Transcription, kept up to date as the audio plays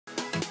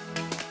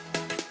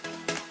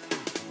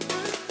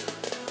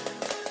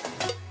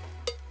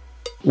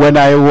When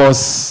I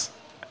was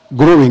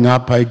growing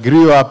up, I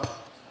grew up,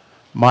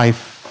 my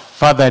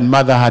father and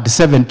mother had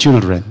 7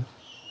 children,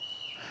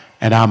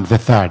 and I'm the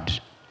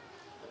third.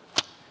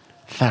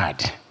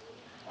 Third.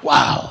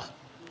 Wow.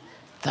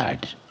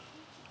 Third.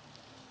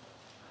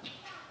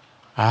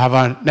 I have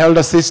an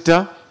elder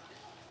sister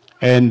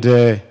and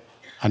an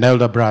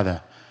elder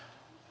brother.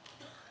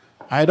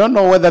 I don't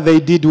know whether they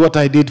did what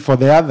I did for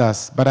the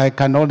others, but I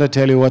can only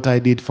tell you what I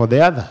did for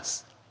the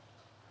others.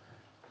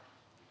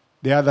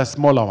 The other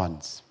smaller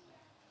ones.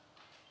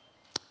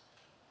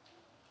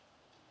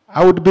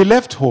 I would be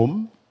left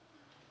home,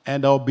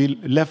 and I'll be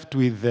left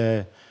with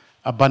a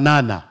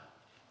banana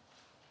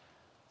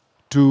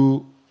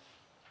to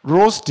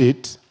roast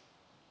it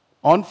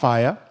on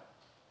fire.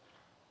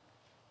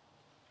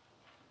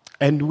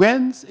 And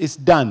when it's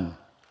done,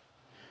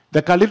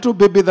 the little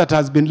baby that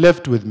has been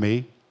left with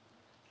me,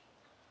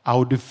 I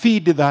would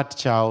feed that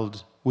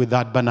child with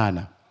that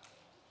banana.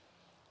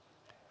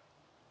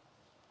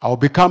 I'll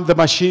become the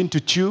machine to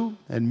chew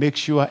and make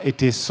sure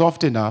it is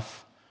soft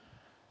enough,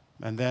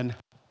 and then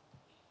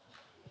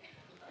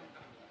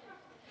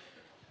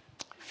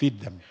feed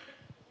them.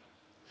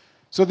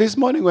 So this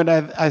morning when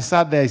I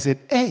sat there, I said,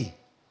 hey,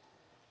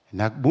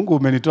 na Mungu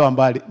umenitoa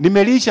mbali.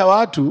 Nimelisha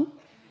watu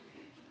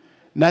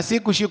na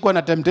sikushikwa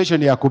na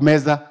temptation ya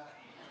kumeza.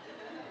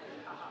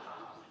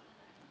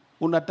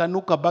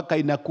 Unatanuka baka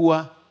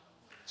inakuwa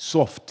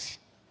soft.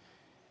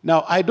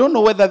 Now, I don't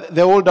know whether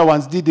the older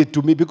ones did it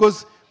to me,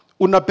 because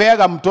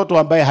unapeaga mtoto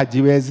ambaye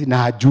hajiwezi na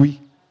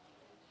hajui.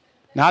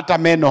 Na hata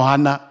meno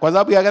hana. Kwa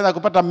sababu yakianza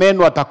kupata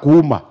meno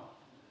atakuuma.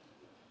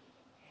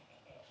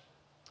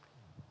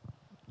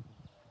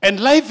 And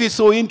life is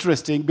so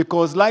interesting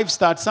because life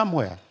starts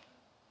somewhere.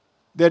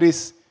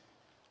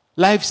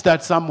 Life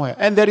starts somewhere.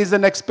 And there is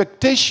an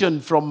expectation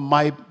from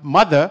my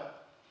mother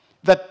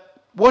that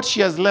what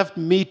she has left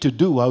me to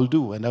do, I'll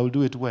do, and I'll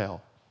do it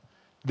well.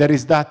 There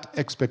is that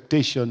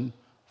expectation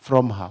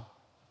from her.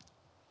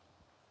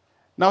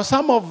 Now,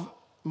 some of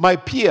my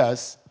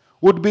peers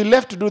would be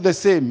left to do the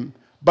same,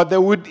 but they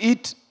would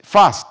eat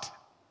fast.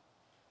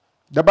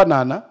 The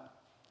banana,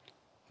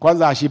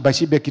 kwanza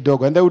ashibashibe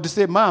kidogo. And they would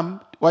say, Mom,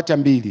 wacha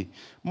mbili.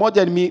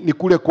 Moja ni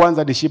kule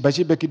kwanza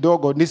nishibashibe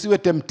kidogo, nisiwe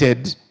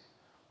tempted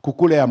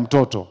kukule ya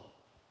mtoto.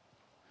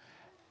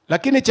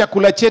 Lakini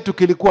chakula chetu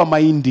kilikuwa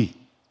mahindi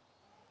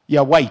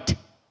ya white.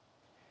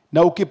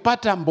 Na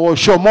ukipata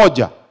mbosho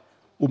moja,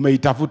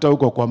 umeitafuta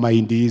huko kwa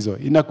mahindi hizo.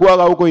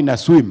 Inakuwaga huko ina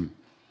swim.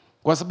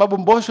 Kwa sababu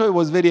mbosho it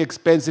was very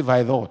expensive,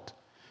 I thought.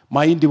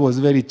 Mahindi was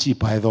very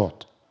cheap, I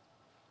thought.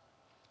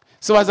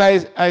 So as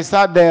I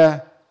sat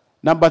there,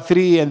 number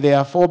 3, and there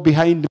are 4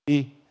 behind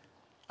me,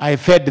 I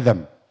fed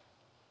them.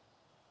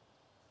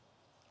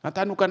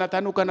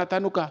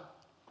 Natanuka.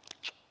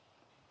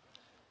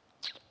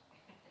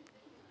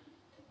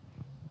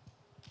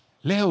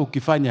 Leo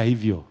ukifanya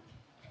hivyo,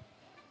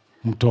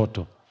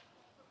 mtoto.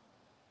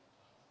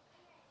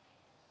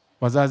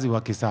 Wazazi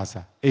wa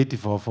kisasa,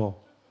 844.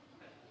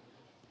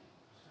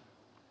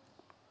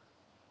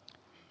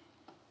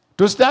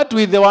 To start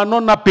with, there were no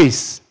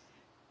nappies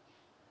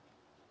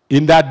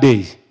in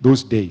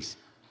those days.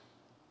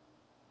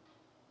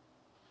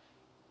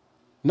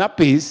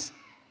 Nappies,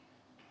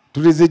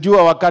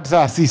 tulizijua wakati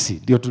saa sisi,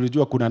 ndio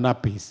tulijua kuna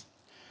nappies.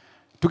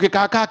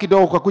 Tukikaa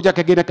kidogo kwa kuja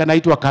kagine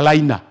kanaitwa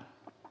kalaina.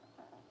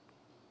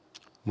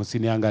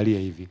 Msiniangalie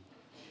hivi.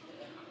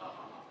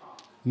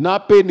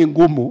 Nappy ni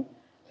ngumu,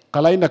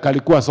 kalaina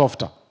kalikuwa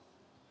softer.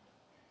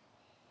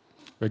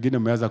 Wengine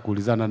mmeanza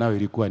kuulizana nao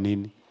ilikuwa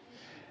nini.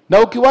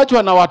 Na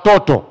ukiwachwa na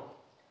watoto,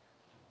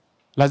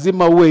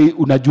 lazima uwe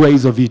unajua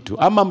hizo vitu.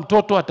 Ama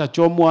mtoto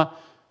atachomwa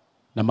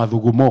na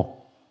madhugumo.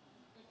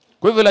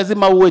 Kwa hivyo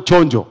lazima uwe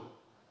chonjo,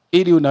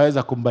 ili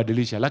unaweza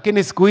kumbadilisha.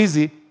 Lakini siku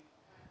hizi,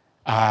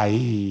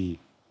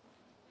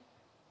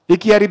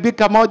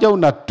 ikiharibika moja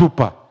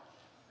unatupa,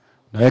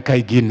 naweka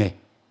ingine.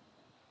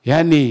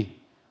 Yani,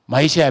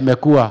 maisha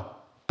yamekuwa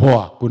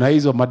poa. Kuna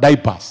hizo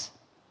madiapers.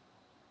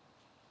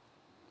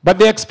 But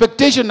the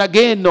expectation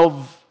again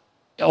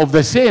of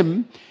the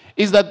same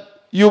is that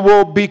you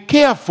will be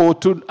careful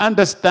to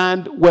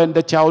understand when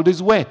the child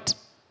is wet.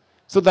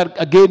 So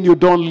that again you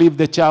don't leave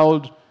the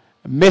child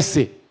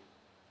messy.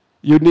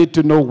 You need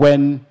to know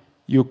when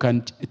you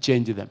can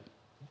change them.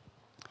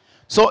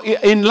 So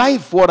in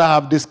life, what I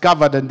have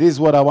discovered, and this is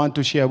what I want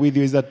to share with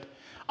you, is that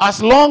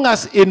as long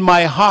as in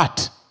my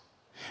heart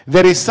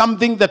there is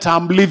something that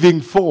I'm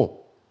living for,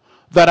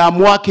 that I'm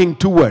working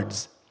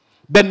towards,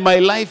 then my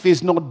life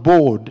is not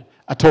bored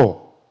at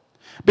all.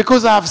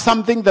 Because I have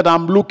something that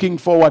I'm looking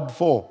forward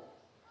for.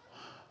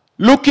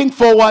 Looking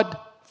forward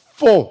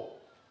for.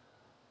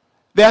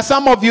 There are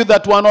some of you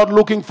that were not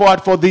looking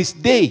forward for this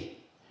day.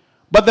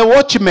 But the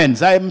watchmen,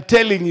 I am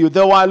telling you,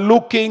 they were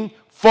looking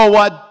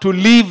forward to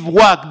leave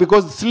work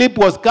because sleep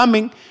was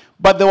coming,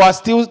 but they were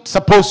still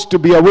supposed to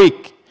be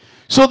awake.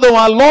 So they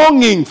were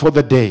longing for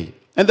the day.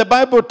 And the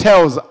Bible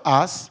tells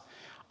us,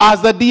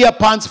 as the deer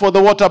pants for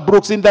the water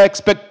brooks, in the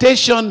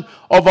expectation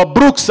of a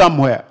brook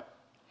somewhere,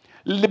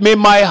 may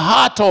my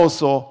heart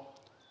also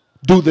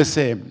do the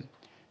same.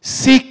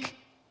 Seek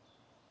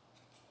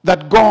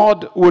that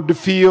God would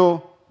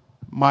fill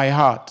my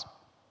heart.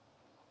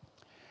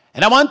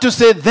 And I want to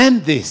say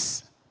then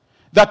this,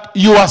 that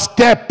your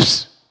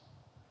steps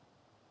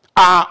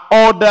are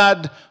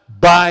ordered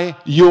by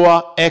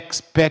your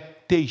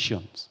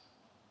expectations.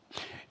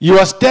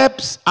 Your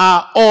steps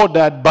are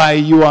ordered by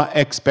your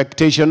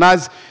expectation.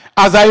 As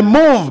I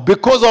move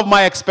because of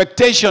my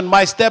expectation,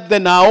 my steps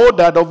then are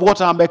ordered of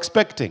what I'm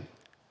expecting.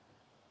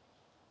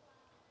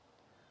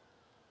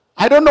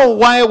 I don't know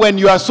why when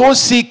you are so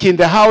sick in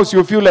the house,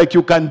 you feel like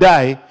you can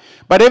die.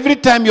 But every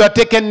time you are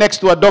taken next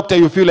to a doctor,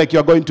 you feel like you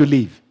are going to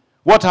leave.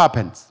 What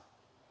happens?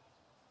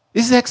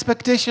 This is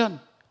expectation.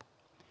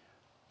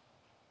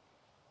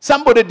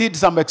 Somebody did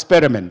some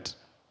experiment.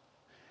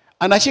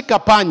 Anashika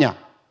panya.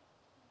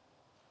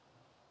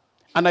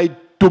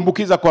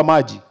 Anaitumbukiza kwa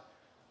maji.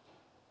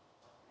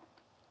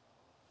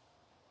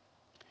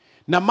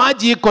 Na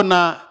maji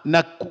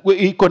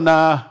iko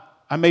na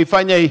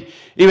ameifanya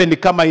iwe ni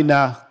kama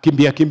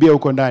inakimbia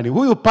huko ndani.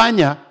 Huyu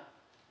panya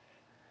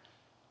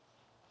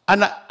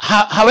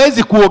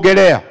hawezi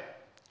kuogelea.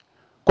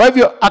 Kwa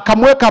hivyo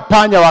akamweka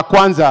panya wa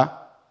kwanza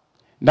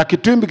na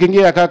kitumbi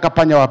kingine akaweka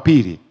panya wa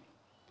pili.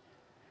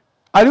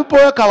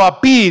 Alipoweka wa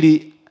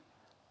pili,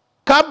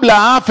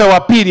 kabla afe wa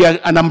pili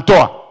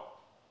anamtoa.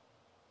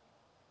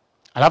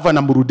 Alafu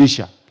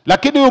anamrudisha.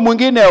 Lakini huyu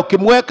mwingine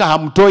ukimweka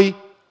hamtoi.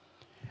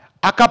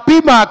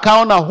 Akapima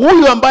akaona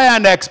huyu ambaye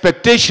ana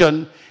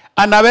expectation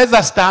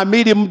anaweza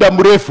stahimili muda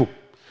mrefu.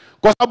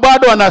 Kwa sababu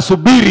bado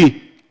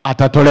anasubiri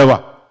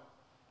atatolewa.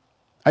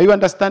 Are you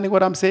understanding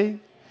what I'm saying?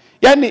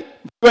 Yani,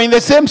 you're in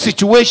the same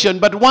situation,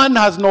 but one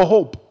has no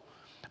hope.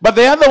 But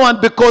the other one,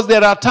 because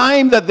there are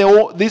times that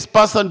this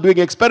person doing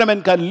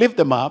experiment can lift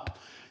them up,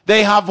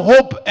 they have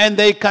hope and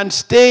they can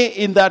stay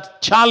in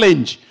that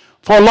challenge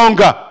for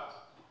longer.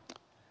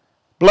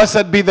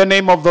 Blessed be the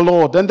name of the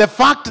Lord. And the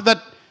fact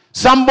that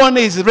someone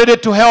is ready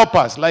to help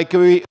us, like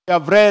we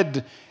have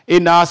read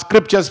in our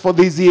scriptures for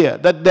this year,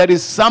 that there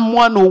is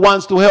someone who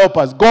wants to help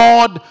us.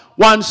 God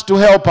wants to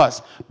help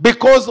us.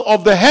 Because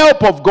of the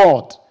help of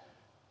God,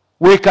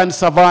 we can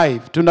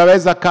survive.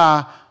 Tunaweza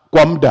kaa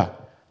kwa muda.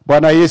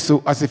 Bwana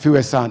Yesu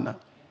asifiwe sana.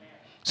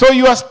 So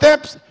your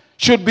steps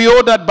should be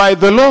ordered by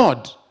the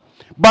Lord.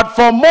 But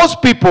for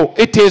most people,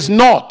 it is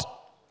not.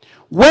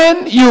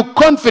 When you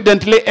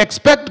confidently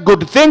expect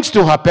good things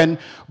to happen,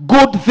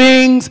 good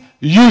things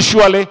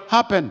usually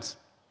happen.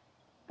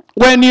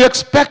 When you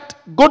expect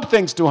good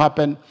things to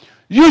happen,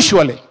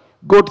 usually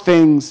good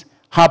things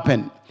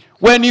happen.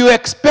 When you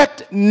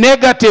expect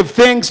negative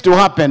things to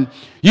happen,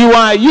 you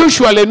are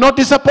usually not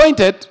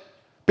disappointed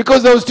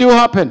because they will still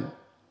happen.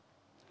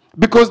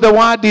 Because the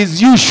word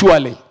is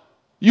usually.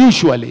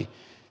 Usually.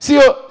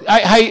 Sio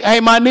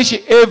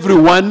haimaanishi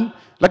everyone,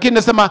 lakini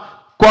nasema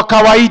kwa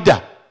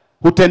kawaida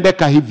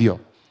hutendeka hivyo.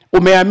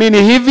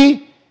 Umeamini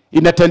hivi,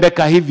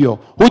 inatendeka hivyo.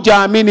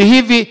 Hujaamini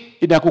hivi,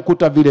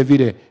 inakukuta vile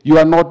vile. You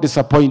are not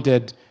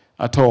disappointed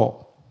at all.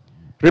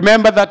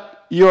 Remember that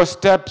your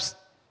steps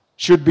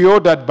should be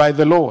ordered by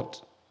the Lord.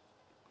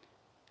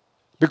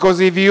 Because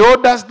if he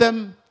orders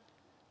them,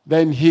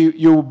 then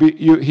he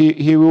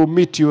will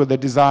meet you the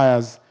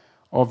desires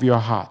of your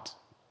heart.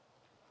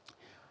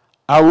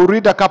 I will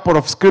read a couple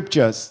of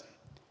scriptures,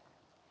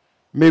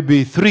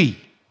 maybe 3,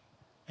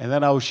 and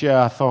then I will share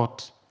a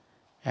thought,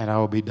 and I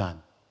will be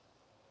done.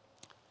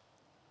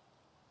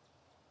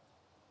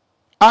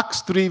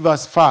 Acts 3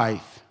 verse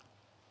 5.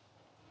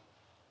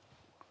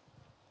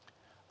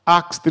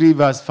 Acts 3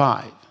 verse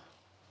 5.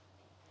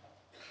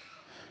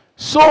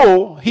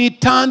 So he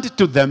turned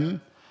to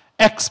them,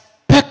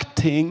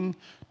 expecting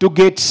to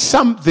get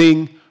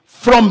something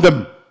from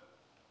them.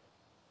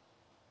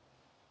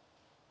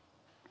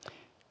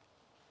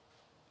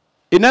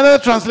 In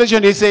another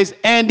translation, it says,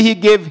 and he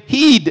gave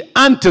heed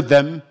unto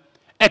them,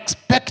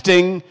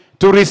 expecting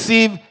to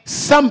receive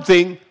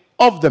something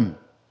of them.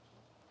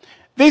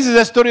 This is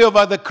a story of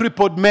the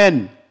crippled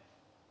man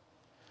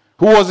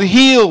who was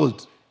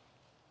healed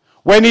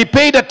when he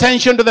paid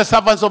attention to the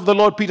servants of the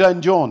Lord, Peter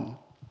and John.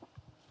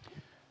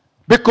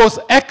 Because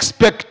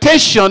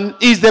expectation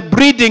is the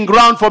breeding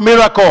ground for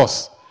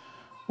miracles.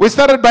 We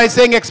started by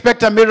saying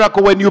expect a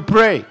miracle when you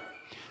pray.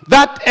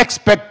 That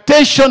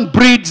expectation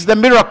breeds the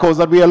miracles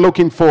that we are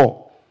looking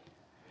for.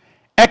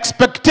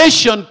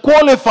 Expectation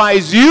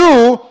qualifies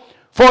you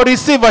for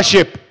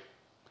receivership.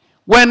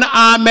 When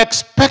I'm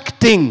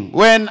expecting,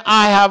 when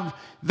I have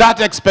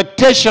that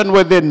expectation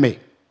within me.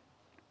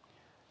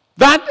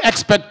 That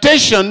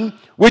expectation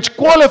which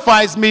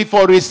qualifies me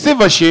for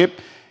receivership,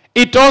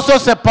 it also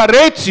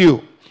separates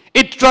you.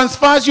 It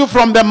transfers you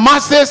from the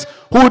masses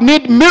who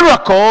need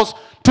miracles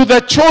to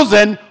the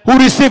chosen who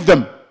receive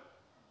them.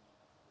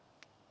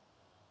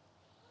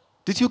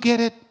 Did you get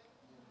it?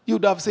 You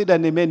would have said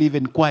an amen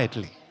even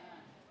quietly.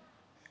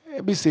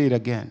 Let me say it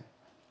again.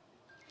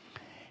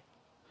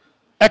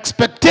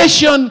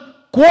 Expectation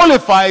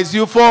qualifies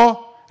you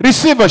for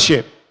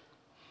receivership.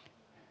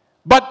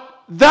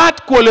 But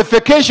that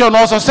qualification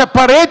also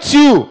separates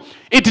you.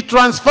 It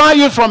transfers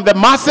you from the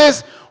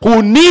masses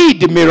who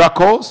need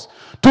miracles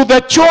to the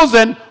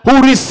chosen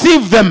who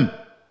receive them.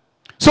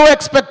 So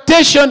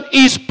expectation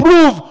is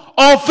proof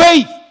of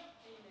faith.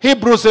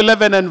 Hebrews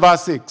 11 and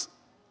verse 6.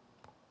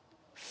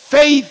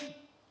 Faith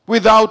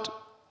without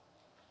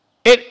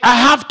it, I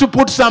have to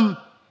put some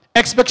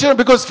expectation,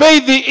 because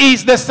faith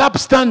is the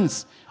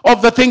substance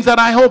of the things that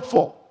I hope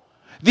for,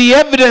 the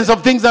evidence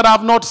of things that I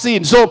have not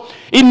seen. So,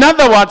 in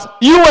other words,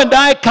 you and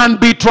I can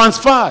be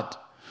transferred.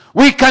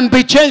 We can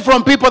be changed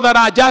from people that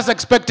are just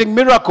expecting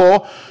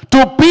miracle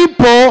to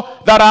people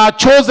that are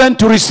chosen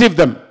to receive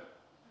them,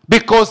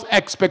 because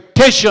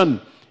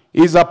expectation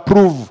is a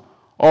proof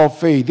of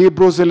faith.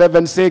 Hebrews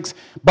 11:6.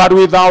 But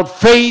without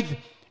faith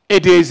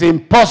it is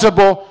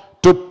impossible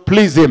to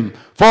please him.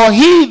 For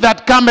he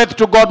that cometh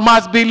to God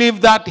must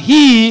believe that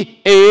he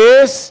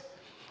is,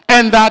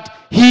 and that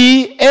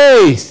he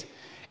is.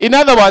 In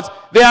other words,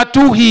 there are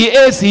two he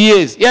is.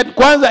 Yet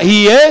kwanza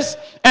he is,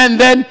 and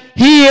then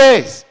he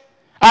is.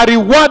 A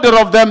rewarder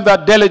of them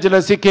that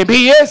diligently seek him.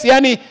 He is,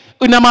 yani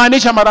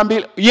inamaanisha mara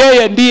mbili.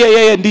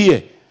 Yeye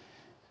ndiye.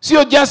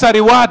 So just a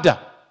rewarder.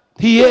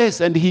 He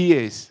is and he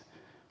is.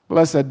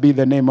 Blessed be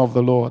the name of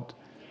the Lord.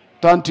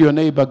 Turn to your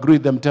neighbor,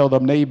 greet them, tell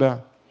them,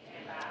 neighbor,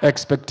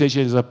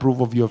 expectation is a proof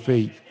of your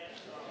faith.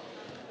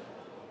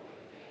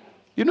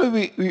 You know,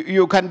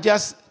 you can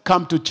just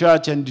come to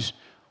church and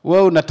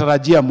wewe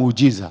unatarajia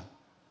muujiza.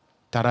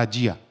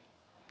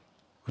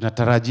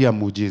 Unatarajia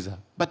muujiza.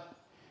 But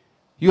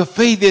your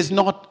faith is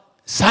not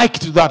psyched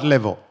to that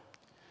level.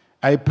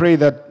 I pray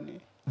that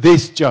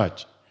this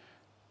church,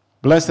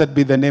 blessed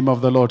be the name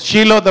of the Lord,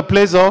 Shiloh, the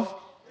place of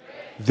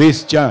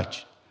this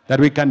church, that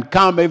we can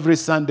come every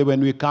Sunday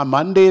when we come,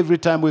 Monday every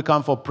time we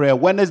come for prayer,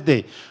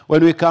 Wednesday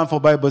when we come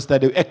for Bible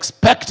study,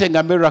 expecting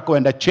a miracle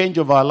and a change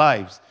of our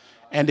lives.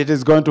 And it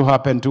is going to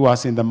happen to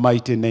us in the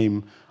mighty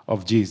name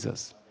of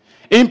Jesus.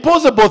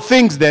 Impossible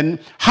things then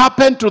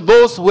happen to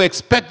those who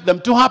expect them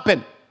to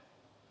happen.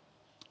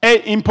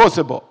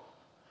 Impossible.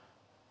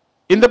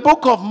 In the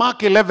book of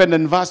Mark 11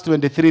 and verse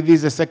 23, this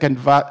is the second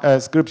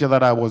scripture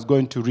that I was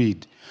going to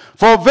read.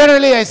 For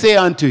verily I say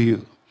unto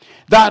you,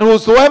 that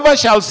whosoever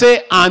shall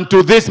say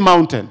unto this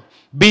mountain,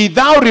 be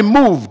thou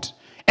removed,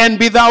 and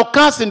be thou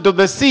cast into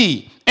the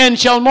sea, and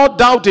shall not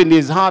doubt in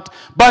his heart,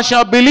 but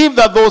shall believe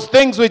that those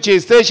things which he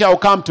says shall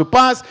come to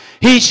pass,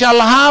 he shall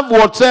have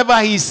whatsoever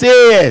he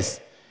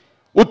says.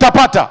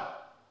 Utapata.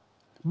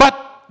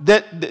 But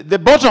the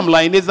bottom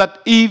line is that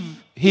if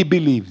he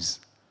believes.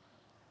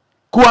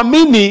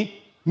 Kuamini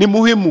ni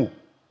muhimu.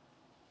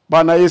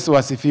 Bwana Yesu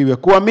asifiwe.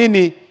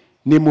 Kuamini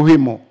ni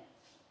muhimu.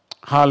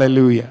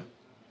 Hallelujah.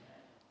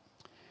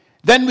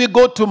 Then we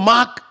go to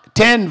Mark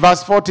 10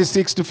 verse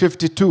 46 to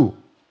 52.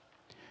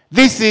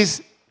 This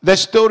is the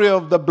story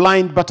of the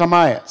blind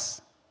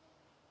Bartimaeus.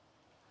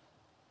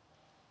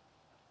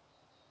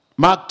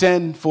 Mark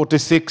 10,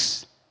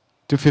 46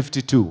 to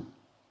 52.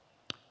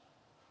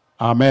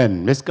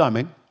 Amen. It's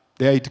coming.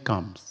 There it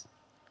comes.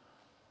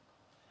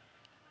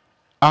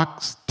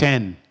 Acts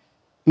 10.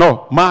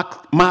 No,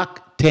 Mark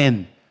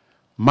 10.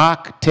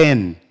 Mark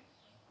 10.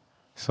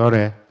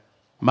 Sorry.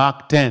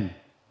 Mark 10.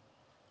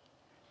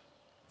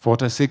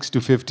 46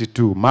 to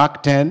 52.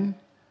 Mark 10,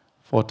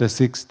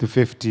 46 to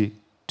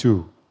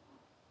 52.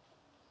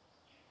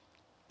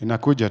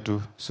 Inakuja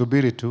tu,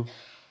 subiri tu.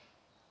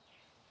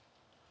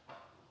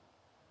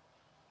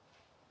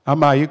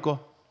 Ama haiko?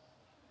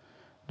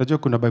 Unajua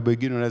kuna Bible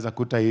ingine unaweza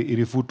kuta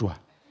ilifutwa.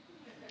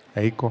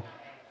 Haiko.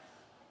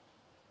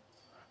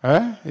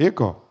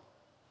 Iko.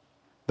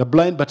 The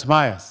blind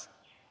Bartimaeus.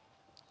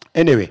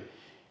 Anyway,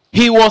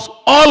 he was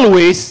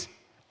always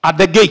at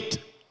the gate.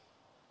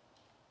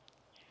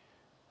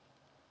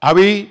 Are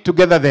we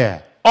together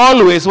there?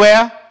 Always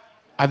where?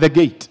 At the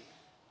gate.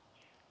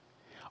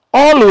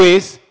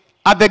 Always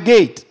at the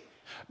gate.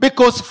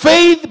 Because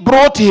faith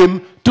brought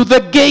him to the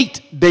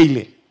gate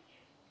daily.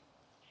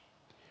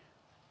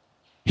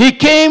 He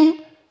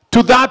came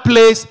to that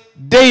place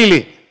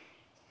daily.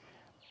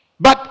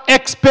 But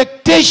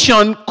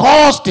expectation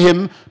caused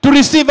him to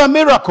receive a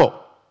miracle.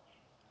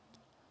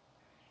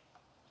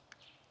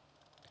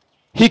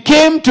 He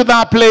came to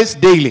that place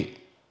daily.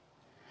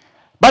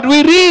 But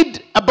we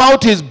read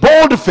about his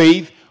bold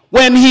faith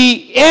when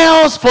he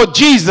yells for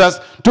Jesus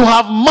to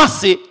have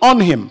mercy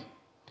on him.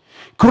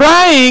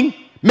 Crying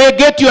may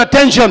get your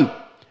attention,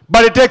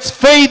 but it takes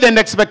faith and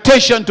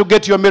expectation to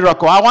get your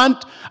miracle.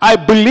 I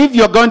believe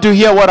you're going to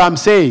hear what I'm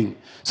saying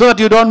so that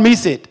you don't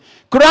miss it.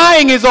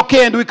 Crying is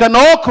okay, and we can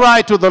all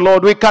cry to the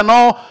Lord. We can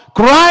all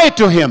cry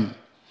to him.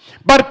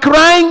 But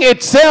crying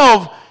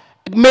itself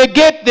may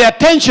get the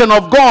attention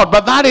of God,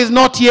 but that is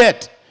not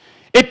yet.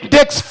 It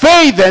takes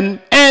faith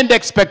and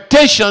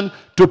expectation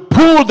to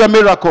pull the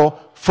miracle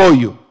for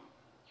you.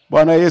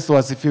 Bwana Yesu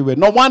asifiwe.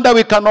 No wonder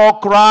we can all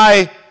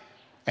cry,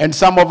 and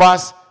some of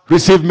us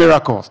receive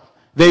miracles.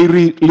 They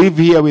live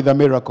here with a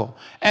miracle.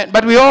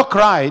 But we all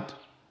cried.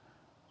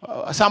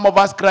 Some of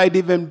us cried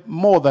even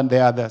more than the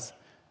others.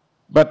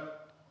 But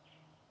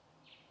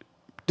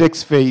it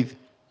takes faith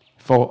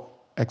for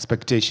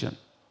expectation.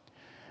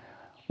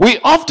 We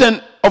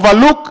often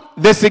overlook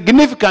the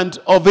significance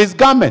of his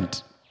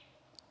garment,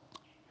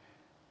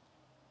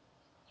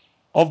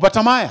 of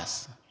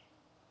Bartimaeus.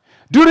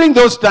 During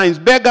those times,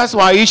 beggars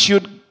were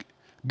issued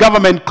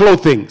government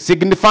clothing,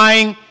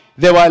 signifying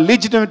they were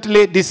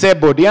legitimately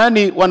disabled.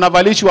 Yani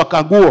wanavalishwa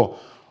kanguo.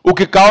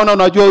 Ukikaona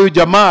unajua huyu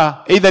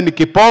jamaa either ni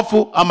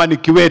kipofu ama ni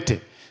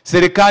kiwete.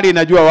 Serikali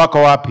inajua wako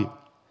wapi.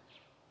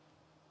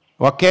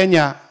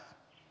 Wakenya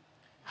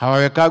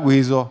hawawekagu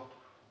hizo.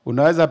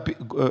 Unaweza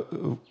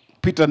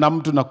pita na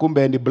mtu na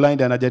kumbe ni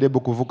blind anajaribu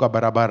kuvuka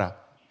barabara.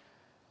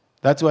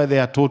 That's why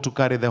they are told to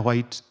carry the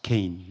white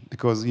cane,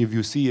 because if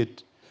you see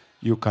it,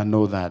 you can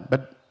know that.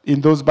 But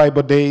in those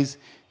Bible days,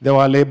 they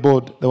were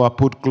labeled, they were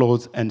put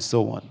clothes and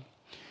so on.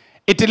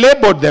 It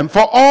labeled them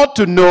for all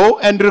to know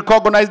and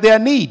recognize their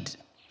need.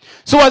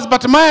 So as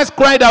Bartimaeus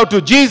cried out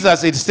to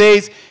Jesus, it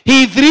says,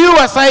 he threw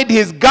aside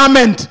his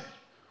garment.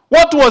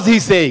 What was he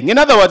saying? In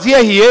other words,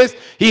 here he is,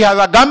 he has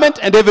a garment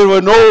and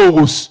everyone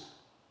knows.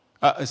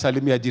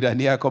 Salimia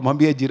jirani yako,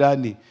 mwambie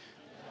jirani,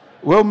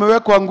 wewe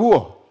umewekwa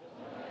nguo?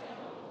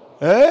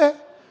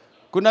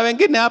 Kuna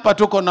wengine hapa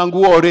tuko na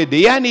nguo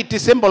already. Yani it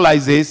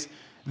symbolizes,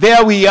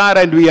 there we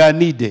are and we are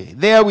needy.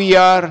 There we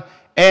are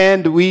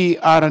and we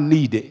are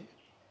needy.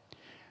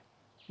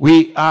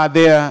 We are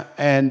there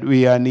and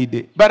we are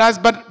needy. But as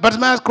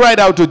Bartimaeus cried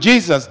out to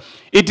Jesus,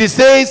 it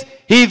says,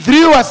 he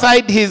threw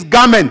aside his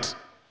garment.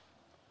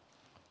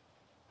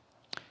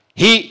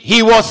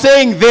 He was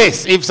saying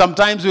this, if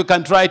sometimes we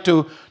can try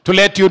to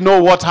let you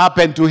know what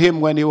happened to him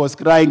when he was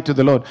crying to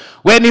the Lord.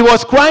 When he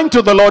was crying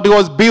to the Lord, he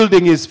was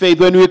building his faith.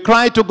 When we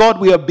cry to God,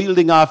 we are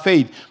building our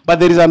faith. But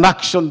there is an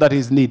action that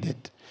is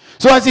needed.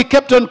 So as he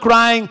kept on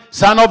crying,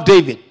 Son of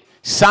David,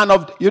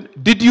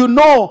 did you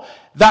know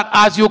that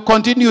as you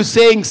continue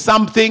saying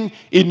something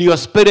in your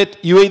spirit,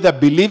 you either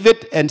believe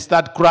it and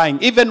start crying?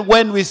 Even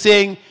when we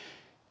sing,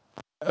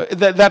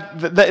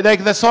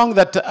 like the song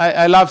that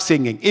I love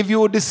singing, if you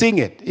would sing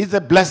it, it's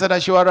a blessed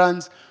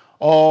assurance,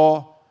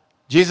 or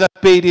Jesus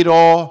paid it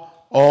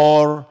all,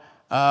 or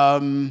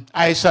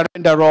I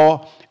surrender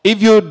all.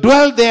 If you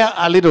dwell there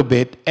a little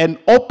bit and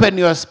open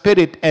your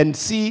spirit and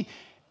see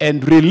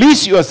and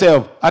release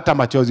yourself, hata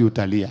machozi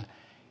utalia.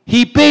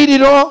 He paid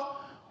it all.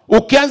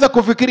 Ukianza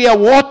kufikiria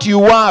what you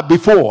were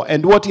before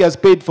and what he has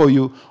paid for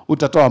you,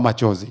 utatoa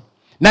machozi.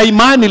 Na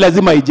imani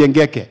lazima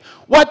ijengeke.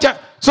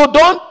 So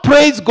don't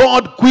praise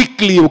God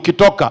quickly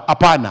ukitoka,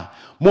 apana.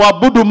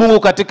 Muabudu Mungu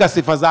katika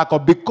sifa zako,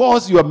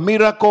 because your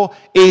miracle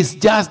is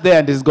just there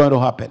and is going to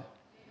happen.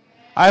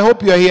 I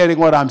hope you are hearing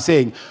what I'm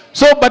saying.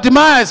 So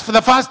Bartimaeus, for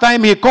the first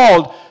time, he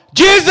called,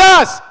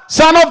 Jesus,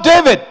 Son of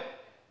David.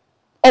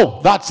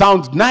 Oh, that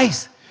sounds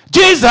nice.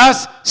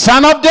 Jesus,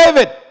 Son of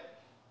David.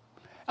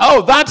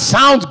 Oh, that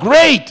sounds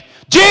great.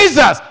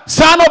 Jesus,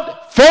 Son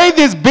of... Faith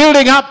is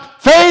building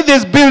up. Faith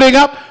is building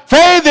up.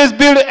 Faith is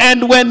building.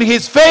 And when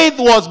his faith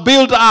was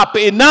built up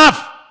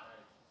enough,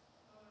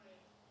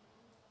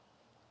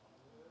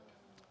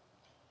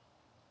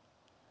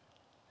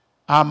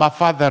 I'm a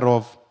father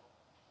of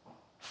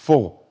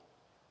 4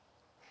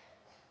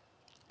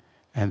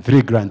 and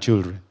 3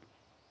 grandchildren.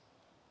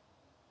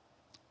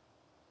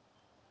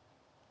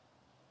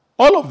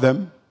 All of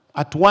them,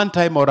 at one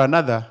time or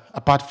another,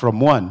 apart from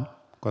one,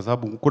 kwa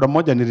sababu kuna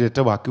mmoja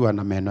nililetewa akiwa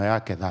na meno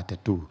yake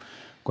 32.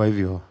 Kwa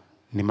hivyo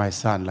ni my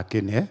son,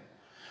 lakini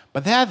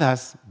but the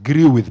others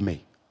grew with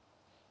me.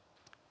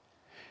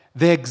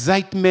 The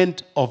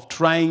excitement of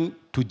trying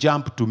to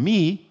jump to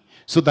me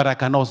so that I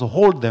can also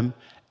hold them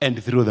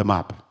and throw them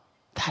up.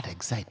 That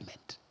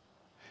excitement.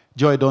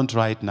 Joy, don't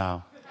try it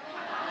now.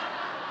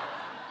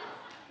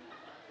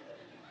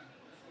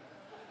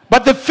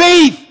 But the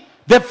faith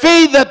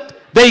that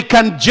they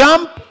can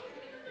jump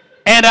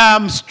and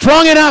I'm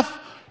strong enough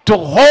to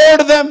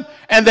hold them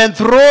and then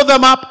throw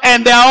them up,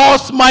 and they're all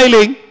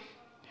smiling.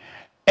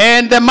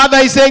 And the mother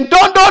is saying,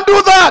 don't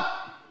do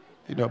that.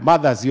 You know,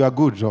 mothers, you are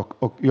good,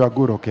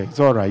 okay, it's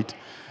all right.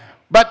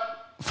 But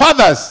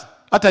fathers,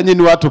 hata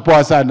nyinyi watu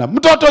poa sana.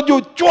 Mtoto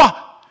juu chwa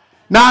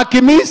na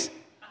akimis.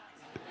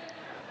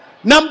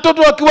 Na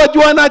mtoto akiwa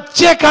juu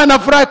anacheka,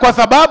 anafurahi kwa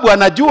sababu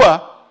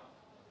anajua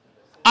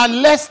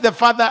unless the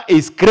father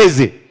is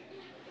crazy,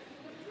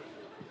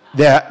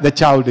 the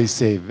child is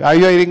saved. Are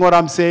you hearing what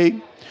I'm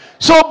saying?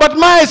 So, but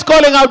Maya is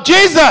calling out,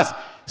 Jesus,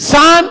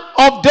 Son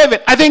of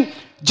David. I think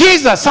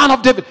Jesus, Son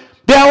of David.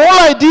 The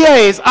whole idea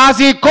is, as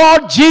he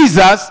called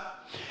Jesus,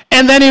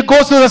 and then he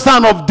goes to the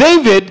Son of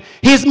David,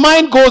 his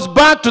mind goes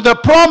back to the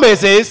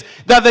promises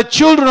that the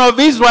children of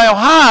Israel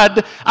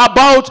had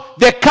about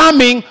the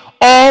coming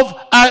of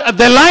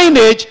the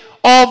lineage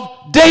of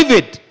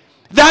David.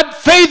 That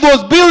faith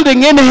was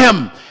building in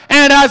him.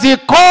 And as he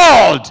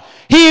called,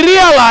 he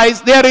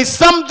realized there is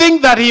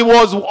something that he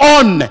was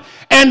on,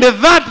 and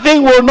that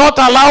thing will not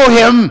allow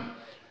him.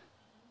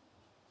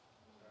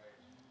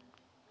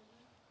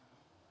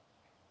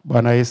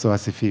 Bwana Yesu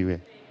asifiwe.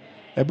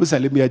 Hebu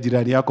salimia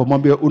jirani yako,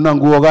 mwambie una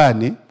nguo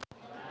gani?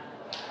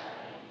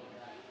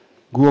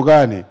 Nguo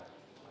gani?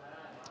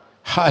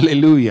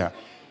 Hallelujah.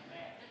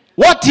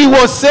 What he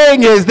was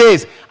saying is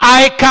this: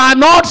 I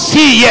cannot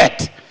see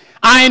yet.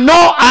 I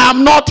know I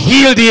am not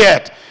healed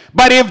yet.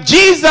 But if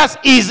Jesus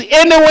is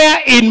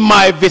anywhere in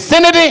my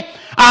vicinity,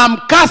 I'm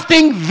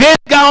casting this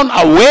gown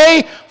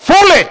away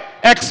fully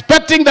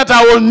expecting that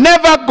I will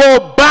never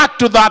go back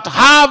to that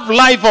half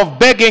life of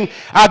begging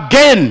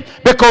again,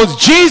 because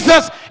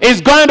Jesus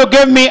is going to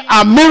give me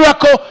a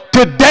miracle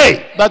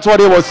today. That's what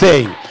he was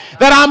saying.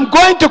 That I'm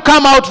going to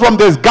come out from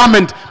this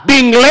garment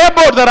being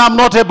labeled that I'm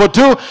not able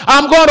to.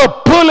 I'm going to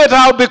pull it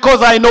out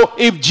because I know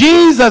if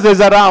Jesus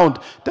is around.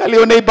 Tell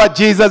your neighbor,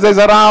 Jesus is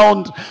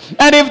around.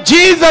 And if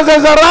Jesus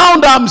is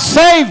around, I'm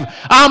safe.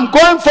 I'm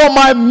going for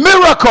my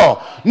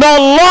miracle.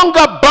 No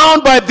longer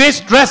bound by this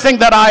dressing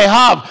that I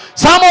have.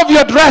 Some of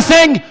your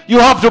dressing, you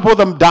have to put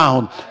them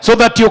down so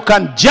that you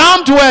can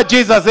jump to where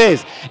Jesus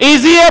is.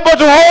 Is he able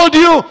to hold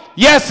you?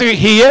 Yes,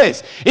 he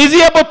is. Is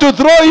he able to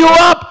throw you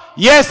up?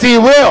 Yes, he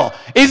will.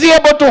 Is he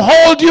able to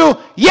hold you?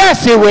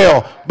 Yes, he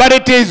will. But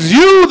it is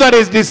you that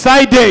is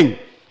deciding.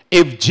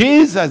 If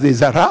Jesus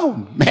is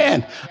around,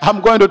 man,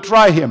 I'm going to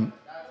try him.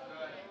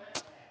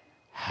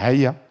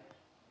 Haya.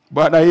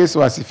 Bwana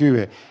Yesu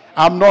asifiwe.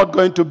 I'm not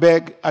going to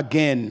beg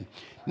again.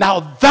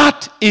 Now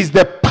that is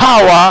the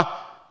power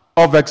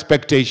of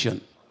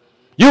expectation.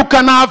 You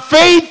can have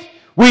faith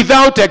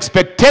without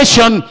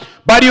expectation,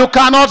 but you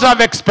cannot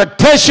have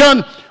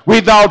expectation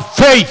without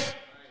faith.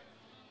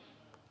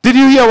 Did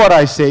you hear what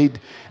I said?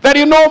 That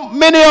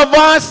many of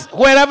us,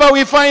 wherever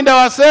we find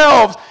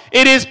ourselves,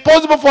 it is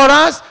possible for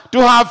us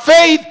to have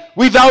faith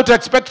without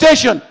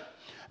expectation.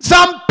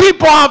 Some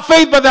people have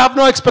faith, but they have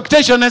no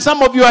expectation. And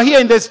some of you are here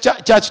in this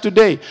church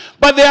today.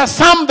 But there are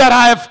some that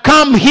have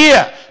come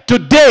here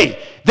today.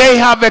 They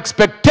have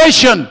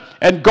expectation.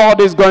 And God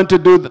is going to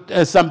do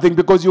something,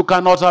 because you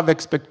cannot have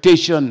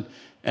expectation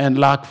and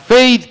lack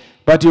faith.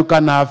 But you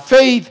can have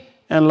faith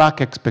and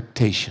lack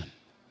expectation.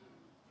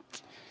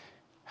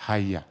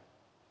 Haya.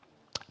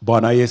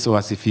 Bwana Yesu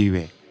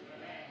asifiwe.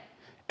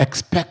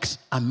 Expect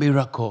a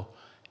miracle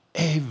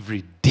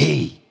every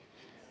day.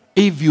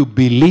 If you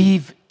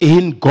believe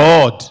in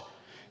God,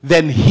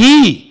 then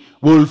he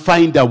will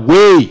find a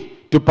way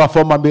to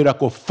perform a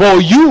miracle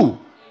for you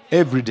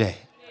every day.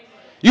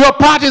 Your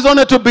part is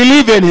only to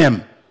believe in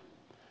him.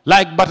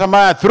 Like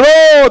Bartimaeus,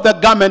 throw the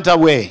garment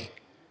away.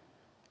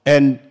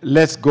 And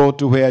let's go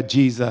to where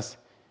Jesus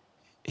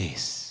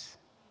is.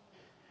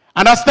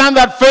 Understand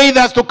that faith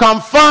has to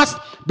come first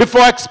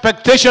before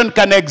expectation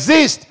can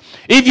exist.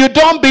 If you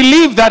don't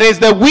believe that is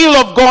the will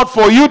of God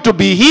for you to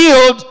be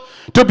healed,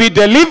 to be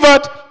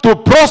delivered, to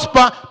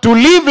prosper, to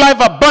live life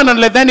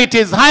abundantly, then it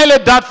is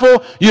highly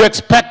doubtful you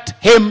expect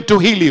him to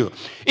heal you.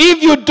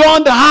 If you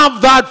don't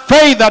have that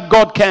faith that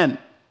God can,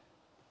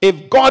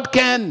 if God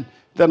can,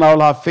 then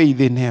I'll have faith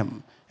in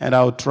him and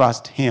I'll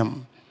trust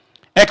him.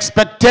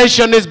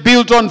 Expectation is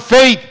built on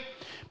faith.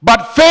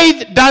 But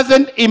faith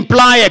doesn't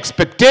imply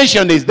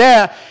expectation is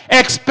there.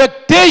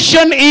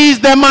 Expectation is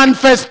the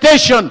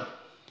manifestation.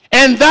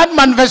 And that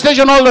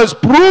manifestation always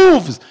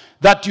proves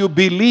that you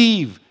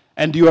believe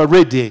and you are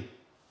ready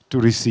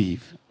to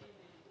receive.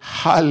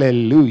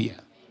 Hallelujah.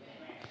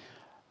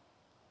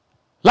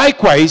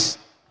 Likewise,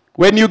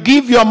 when you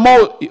give, you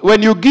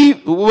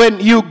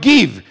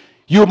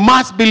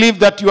must believe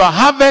that your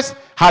harvest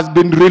has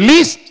been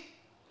released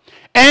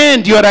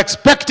and you are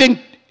expecting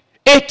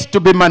it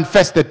to be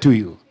manifested to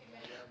you.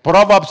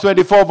 Proverbs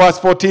 24 verse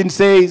 14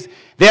 says,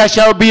 there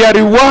shall be a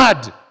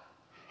reward,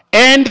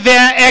 and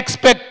their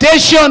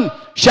expectation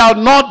shall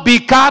not be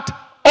cut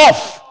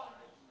off.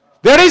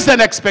 There is an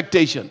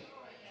expectation.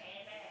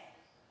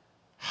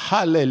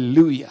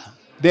 Hallelujah.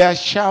 There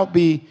shall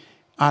be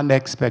an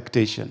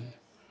expectation.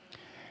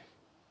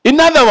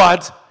 In other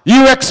words,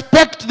 you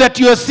expect that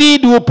your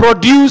seed will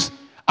produce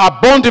a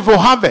bountiful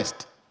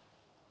harvest.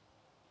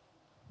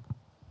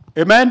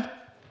 Amen?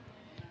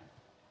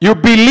 You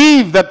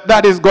believe that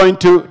that is going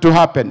to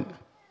happen.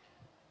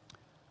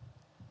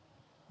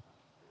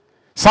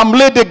 Some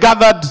lady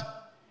gathered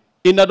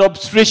in an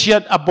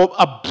obstetrician,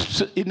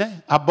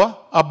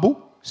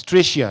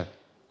 obstetrician.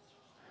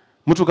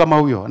 Mtu kama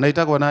huyo,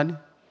 anaitwa nani?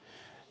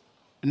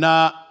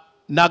 Na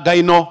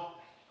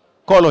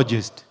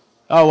gynecologist.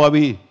 Hao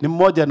wawili, ni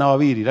mmoja na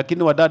wawili,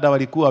 lakini wadada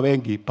walikuwa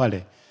wengi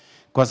pale.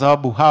 Kwa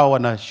sababu hao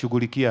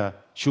wanashughulikia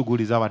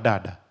shughuli za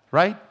wadada.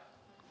 Right?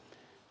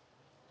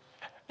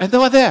 And they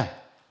were there.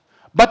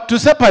 But to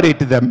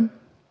separate them,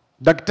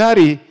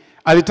 daktari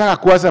alitaka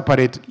kuwa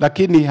separate,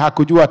 lakini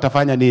hakujua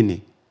atafanya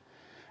nini.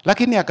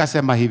 Lakini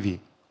akasema hivi,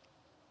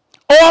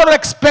 all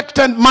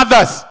expectant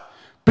mothers,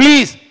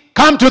 please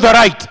come to the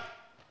right.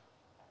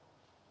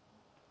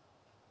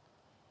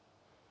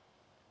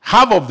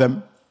 Half of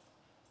them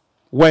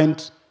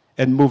went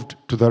and moved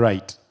to the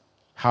right.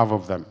 Half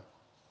of them.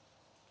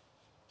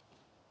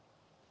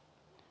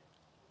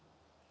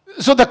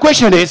 So the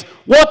question is,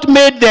 what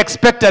made the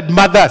expected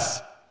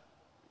mothers?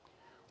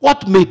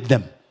 What made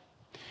them?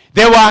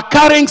 They were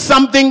carrying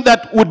something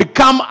that would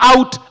come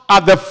out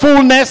at the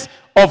fullness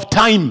of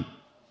time.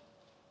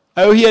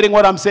 Are you hearing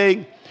what I'm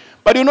saying?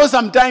 But you know,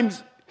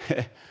 sometimes,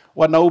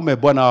 wanaume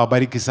Bwana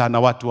wabariki sana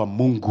watu wa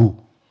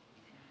Mungu.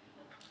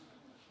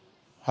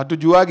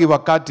 Hatujuagi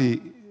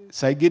wakati,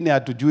 saa ingine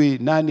hatujui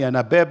nani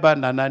anabeba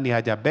na nani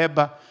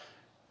hajabeba.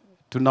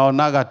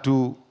 Tunaonaga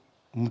tu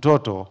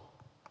mtoto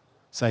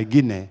saa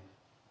ingine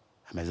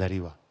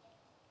amezaliwa.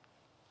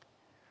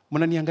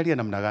 Mnaniangalia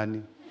namna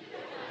gani?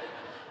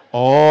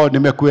 Oh,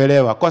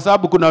 nimekuelewa. Kwa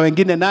sababu kuna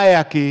wengine naye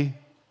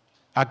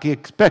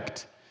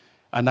aki-expect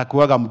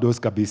anakuwaga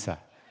mdosi kabisa.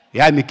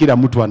 Yaani kila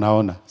mtu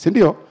anaona, si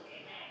ndio?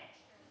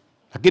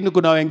 Lakini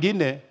kuna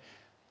wengine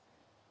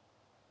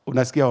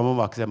unasikia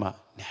wamama wakisema,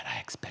 "I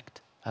expect."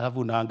 Alafu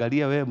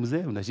unaangalia wewe mzee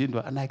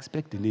unashindwa, ana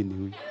expect nini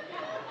huyu?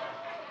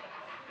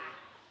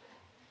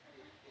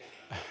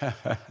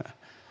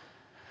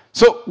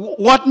 So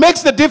what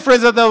makes the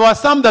difference that there were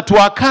some that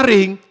were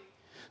carrying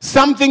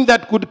something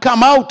that could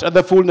come out at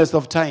the fullness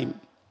of time.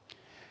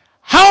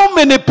 How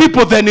many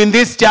people then in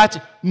this church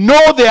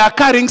know they are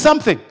carrying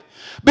something?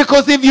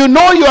 Because if you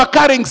know you are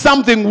carrying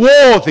something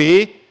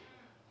worthy,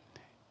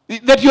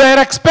 that you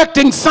are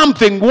expecting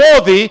something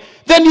worthy,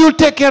 then you'll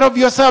take care of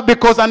yourself,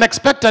 because an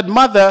expected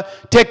mother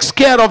takes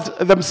care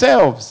of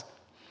themselves.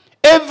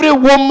 Every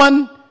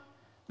woman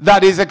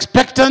that is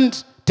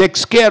expectant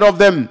takes care of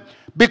them,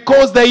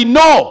 because they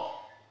know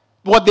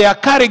what they are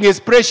carrying is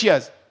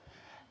precious.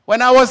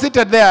 When I was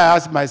seated there, I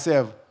asked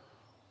myself,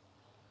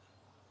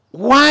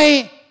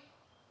 why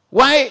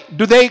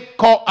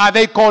are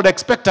they called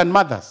expectant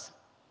mothers?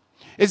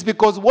 It's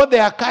because what they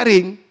are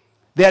carrying,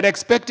 they are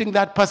expecting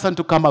that person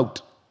to come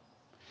out.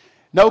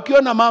 Na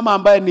ukiona mama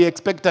ambaye ni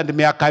expectant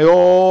miaka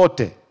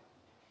yote,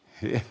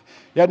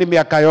 yani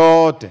miaka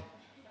yote,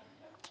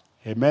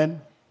 amen,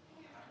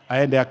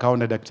 aende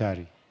akaone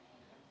daktari.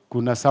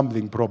 Kuna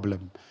something problem.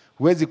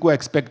 Huwezi kuwa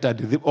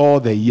expectant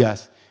all the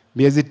years.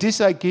 Miezi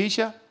 9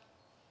 ikiisha.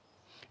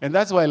 And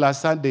that's why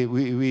last Sunday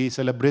we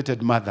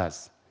celebrated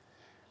mothers.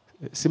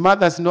 Si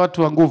mothers ni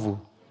watu wa nguvu?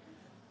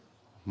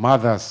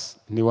 Mothers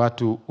ni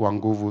watu wa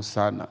nguvu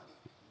sana.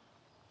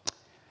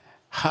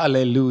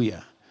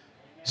 Hallelujah.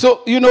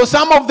 So, you know,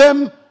 some of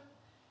them,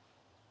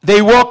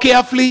 they walk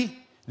carefully.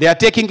 They are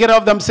taking care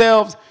of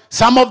themselves.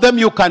 Some of them,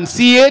 you can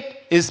see it.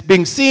 It's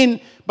being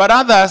seen. But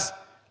others,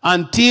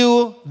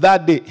 until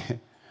that day.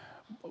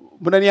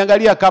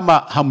 Mnaniangalia kama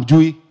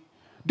hamjui.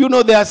 Do you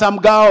know there are some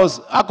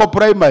girls, ako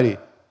primary,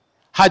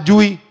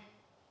 hajui.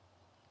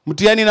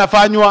 Mtihani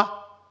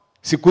inafanywa,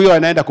 siku hiyo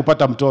anaenda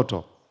kupata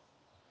mtoto.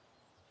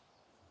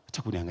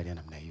 Acha kuniangalia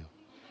namna hiyo.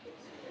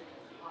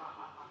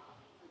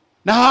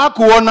 Na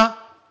hakuona,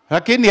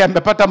 lakini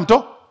amepata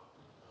mtoto.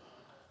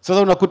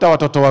 Sasa unakuta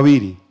watoto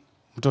wawili.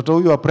 Mtoto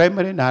huyu wa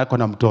primary na ako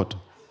na mtoto.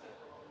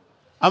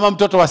 Ama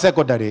mtoto wa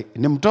secondary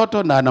ni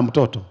mtoto na ana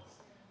mtoto.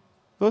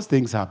 Those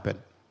things happen.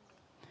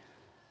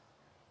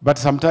 But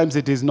sometimes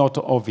it is not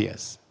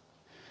obvious.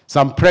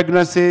 Some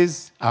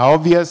pregnancies are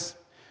obvious,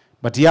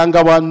 but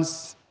younger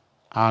ones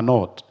are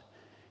not.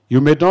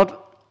 You may not...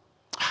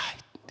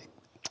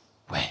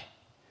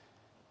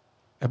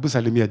 Hebu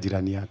salimia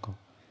jirani yako.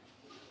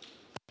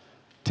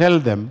 Tell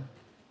them,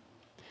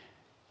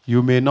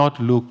 you may not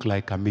look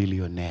like a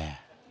millionaire.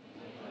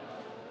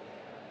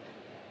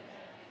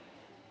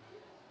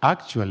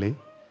 Actually,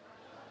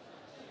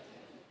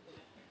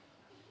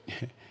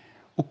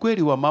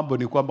 ukweli wa mambo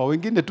ni kwamba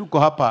wengine tuko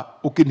hapa,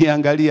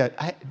 ukiniangalia,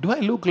 do I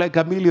look like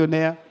a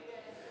millionaire?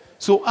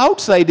 So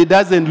outside it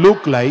doesn't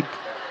look like,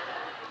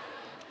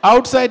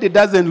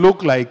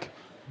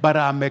 but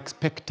I'm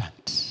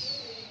expectant.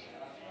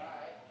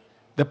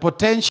 The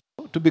potential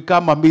to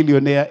become a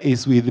millionaire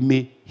is with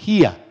me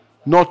here,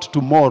 not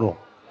tomorrow.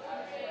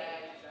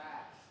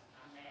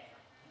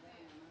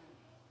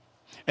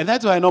 And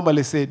that's why I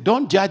normally say,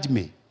 don't judge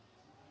me.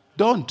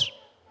 Don't.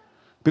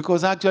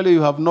 Because actually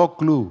you have no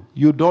clue.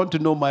 You don't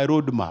know my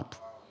roadmap.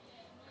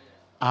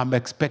 I'm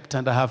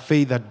expectant. I have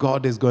faith that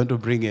God is going to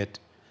bring it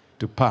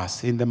to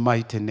pass in the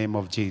mighty name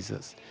of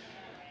Jesus.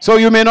 So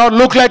you may not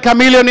look like a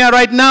millionaire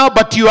right now,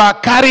 but you are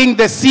carrying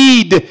the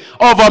seed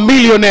of a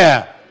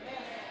millionaire.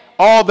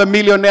 All the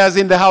millionaires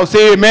in the house,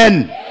 say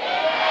amen. Amen.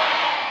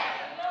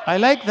 I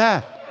like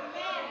that.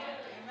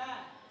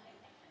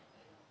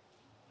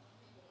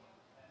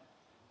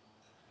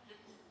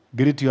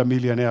 Greet your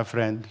millionaire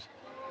friend.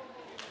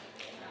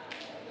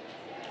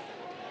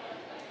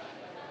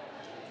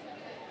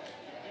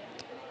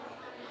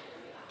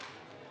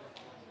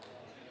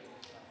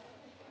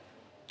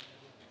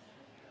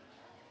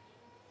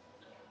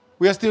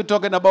 We are still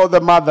talking about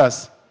the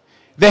mothers.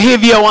 The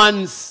heavier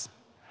ones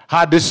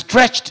had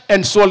stretched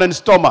and swollen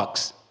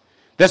stomachs.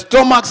 The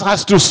stomachs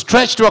has to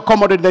stretch to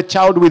accommodate the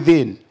child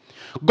within.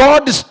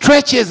 God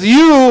stretches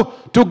you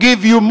to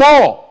give you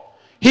more.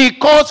 He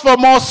calls for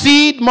more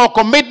seed, more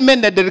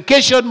commitment and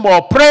dedication,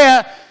 more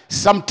prayer,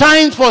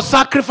 sometimes for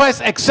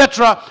sacrifice,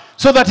 etc.,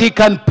 so that he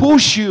can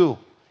push you.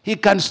 He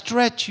can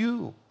stretch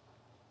you.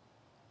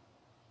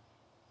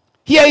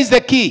 Here is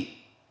the key.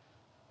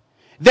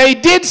 They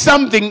did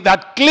something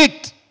that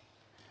clicked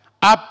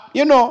up,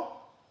 you know,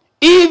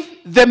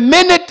 if the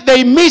minute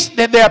they missed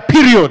their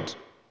period,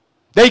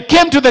 they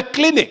came to the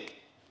clinic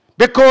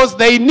because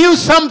they knew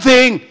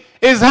something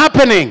is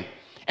happening.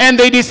 And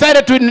they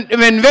decided to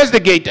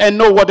investigate and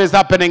know what is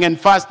happening. And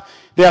first,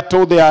 they are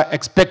told they are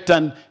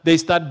expectant. They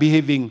start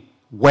behaving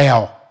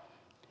well.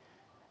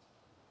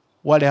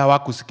 Wale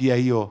hawakusikia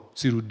hiyo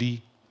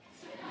sirudi.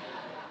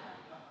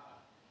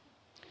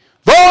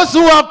 Those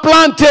who are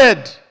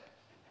planted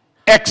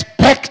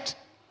expect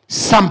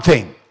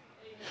something.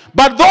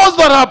 But those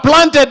that are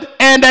planted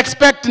and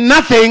expect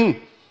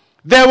nothing,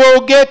 they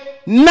will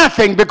get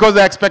nothing because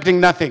they're expecting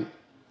nothing.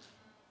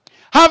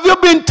 Have you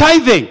been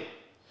tithing,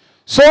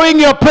 sowing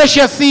your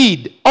precious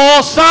seed,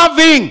 or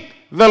serving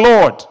the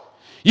Lord?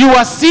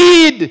 Your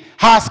seed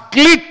has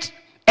clicked.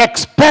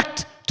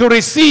 Expect to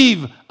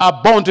receive a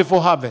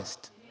bountiful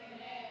harvest.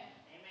 Amen.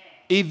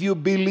 If you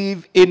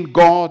believe in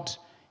God,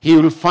 He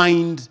will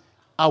find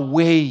a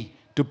way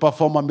to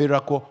perform a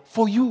miracle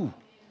for you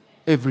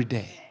every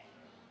day.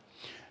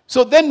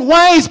 So then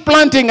why is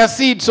planting a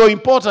seed so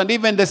important,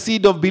 even the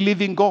seed of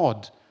believing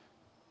God?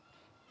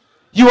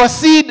 Your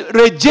seed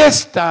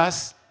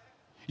registers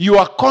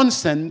your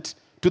consent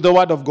to the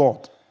word of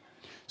God.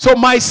 So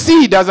my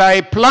seed, as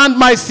I plant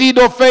my seed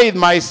of faith,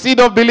 my seed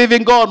of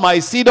believing God, my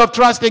seed of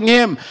trusting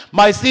Him,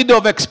 my seed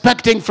of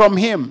expecting from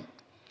Him,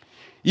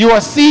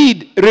 your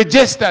seed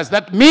registers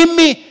that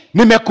mimi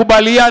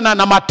nimekubaliana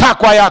na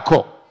matakwa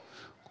yako.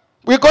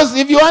 Because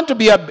if you want to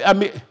be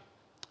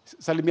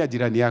salimia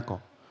jirani yako,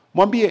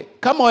 mwambie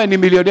kama wewe ni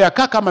milionea,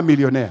 kaa kama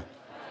milionea.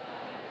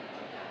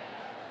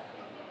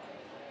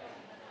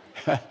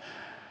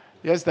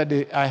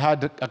 Yesterday I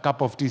had a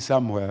cup of tea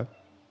somewhere.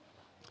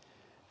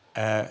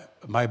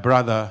 My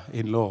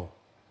brother-in-law,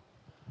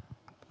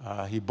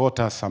 he bought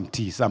us some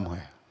tea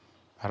somewhere,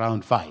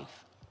 around 5.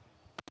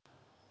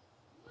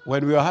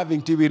 When we were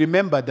having tea, we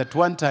remembered that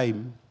one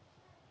time,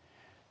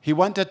 he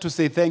wanted to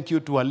say thank you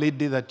to a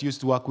lady that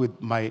used to work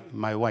with my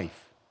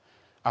wife,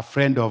 a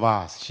friend of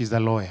ours. She's a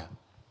lawyer.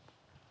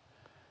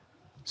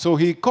 So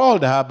he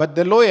called her, but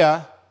the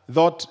lawyer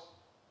thought,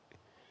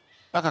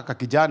 "Aka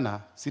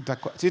kakijana,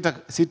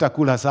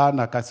 sitakula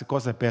sana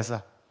kasikose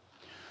pesa."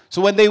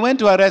 So when they went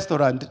to a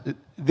restaurant,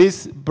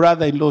 this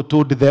brother-in-law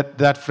told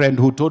that friend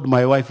who told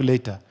my wife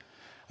later,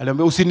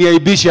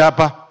 "Usiniaibisha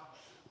hapa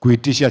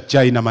kuitisha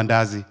chai na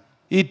mandazi.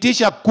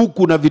 Itisha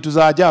kuku na vitu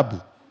za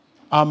ajabu.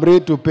 I'm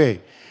ready to pay."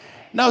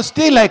 Now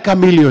stay like a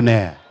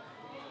millionaire.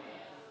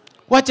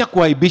 Wacha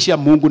kuaibisha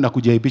Mungu na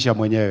kujaibisha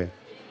mwenyewe.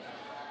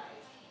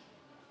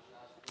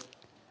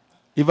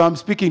 If I'm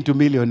speaking to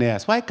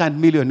millionaires, why can't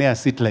millionaires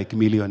sit like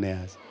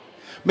millionaires?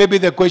 Maybe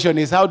the question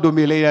is, how do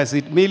millionaires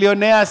sit?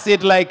 Millionaires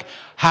sit like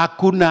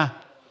hakuna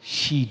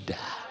shida.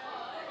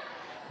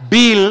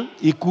 Bill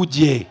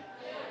ikuje.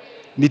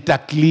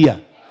 Nitaklia.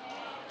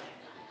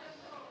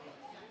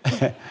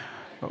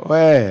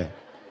 Where?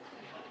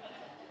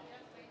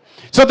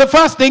 So the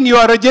first thing, you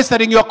are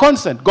registering your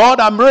consent. God,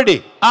 I'm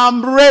ready.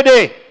 I'm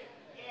ready.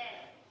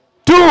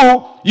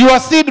 2, your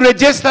seed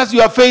registers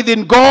your faith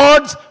in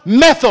God's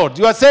method.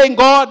 You are saying,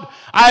 God,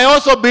 I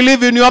also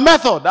believe in your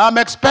method. I'm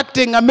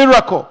expecting a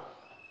miracle.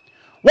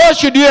 What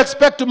should you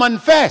expect to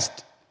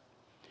manifest?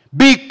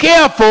 Be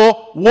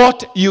careful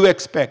what you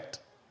expect.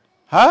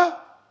 Huh?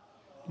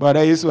 So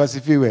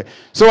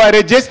I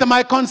register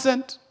my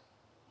consent.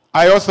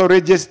 I also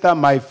register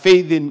my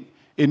faith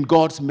in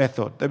God's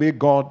method. The way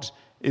God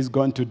is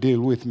going to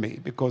deal with me,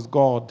 because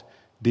God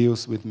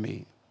deals with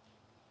me.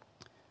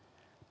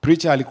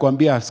 Preacher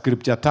alikuambia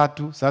scripture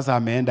 3, sasa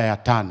ameenda ya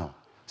 5.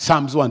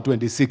 Psalms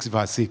 126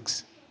 verse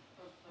 6.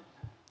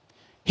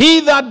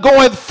 He that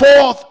goeth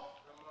forth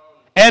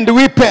and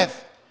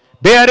weepeth,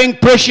 bearing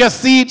precious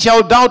seed,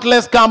 shall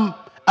doubtless come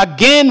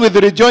again with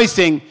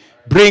rejoicing,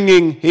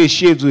 bringing his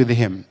sheaves with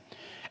him.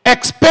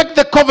 Expect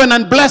the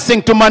covenant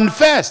blessing to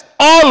manifest.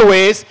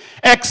 Always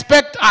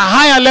expect a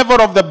higher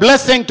level of the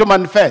blessing to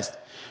manifest.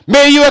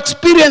 May you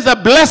experience a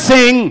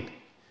blessing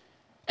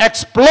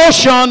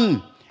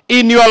explosion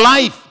in your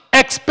life.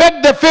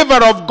 Expect the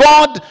favor of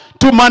God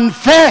to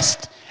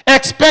manifest.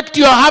 Expect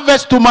your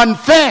harvest to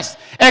manifest.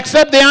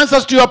 Accept the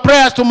answers to your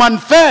prayers to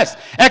manifest.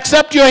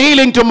 Accept your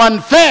healing to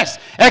manifest.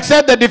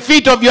 Accept the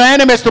defeat of your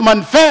enemies to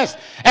manifest.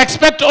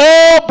 Expect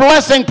all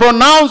blessing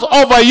pronounced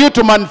over you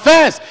to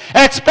manifest.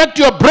 Expect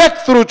your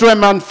breakthrough to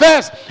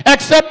manifest.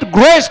 Accept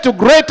grace to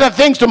greater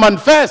things to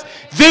manifest.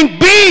 Think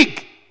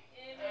big.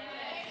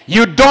 Amen.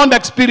 You don't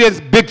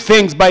experience big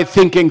things by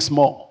thinking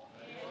small.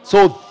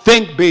 So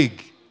think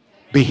big.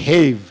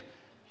 Behave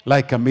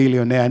like a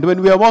millionaire. And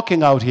when we are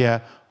walking out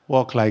here,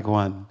 walk like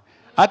one.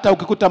 Hata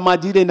ukikuta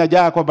maji ile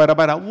inajaa kwa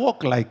barabara,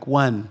 walk like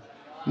one.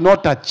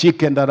 Not a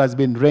chicken that has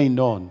been rained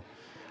on.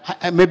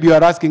 Maybe you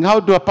are asking, how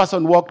do a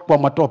person walk kwa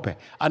matope?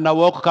 Ana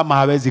walk kama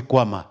hawezi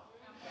kwama.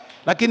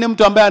 Lakini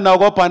mtu ambaye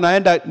anaogopa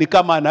anaenda ni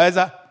kama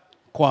anaweza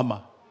kwama.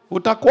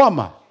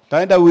 Utakwama.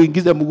 Utaenda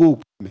uingize mguu.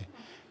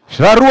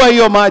 Sharua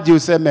hiyo maji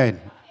useme,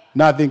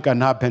 nothing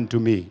can happen to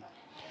me.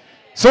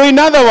 So in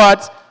other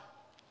words,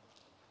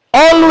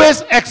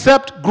 always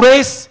accept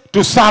grace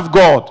to serve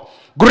God.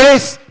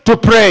 Grace to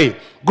pray.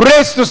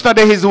 Grace to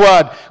study His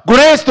word.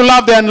 Grace to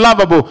love the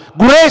unlovable.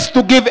 Grace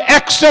to give,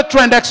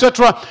 etc. and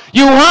etc.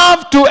 You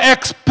have to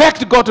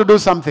expect God to do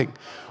something.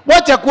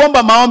 Wacha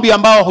kuomba maombi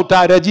ambao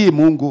hutarajii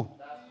Mungu.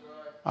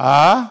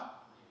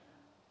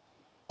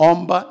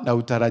 Omba na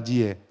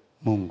utarajie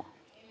Mungu.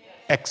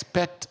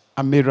 Expect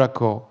a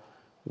miracle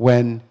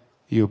when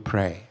you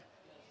pray.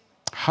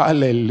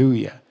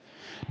 Hallelujah.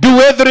 Do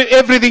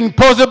everything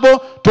possible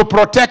to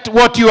protect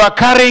what you are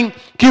carrying.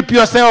 Keep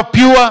yourself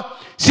pure.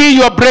 See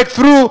your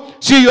breakthrough.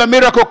 See your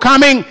miracle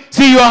coming.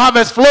 See your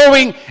harvest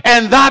flowing.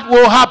 And that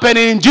will happen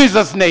in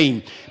Jesus'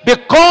 name.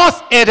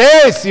 Because it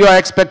is your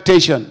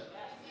expectation.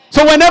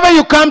 So whenever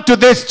you come to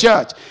this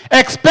church,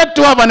 expect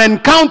to have an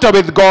encounter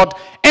with God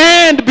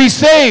and be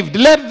saved.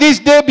 Let this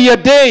day be a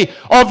day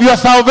of your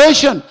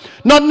salvation.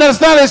 Not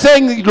necessarily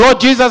saying,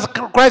 Lord Jesus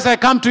Christ, I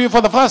come to you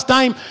for the first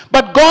time,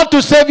 but God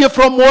to save you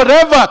from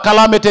whatever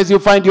calamities you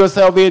find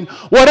yourself in,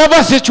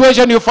 whatever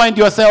situation you find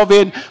yourself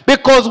in,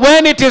 because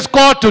when it is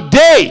called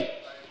today,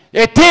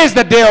 it is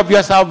the day of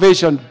your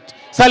salvation.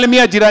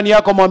 Salimia jirani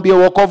yako mwambie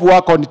wokovu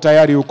wako ni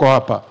tayari uko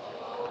hapa.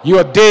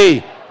 Your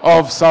day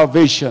of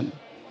salvation.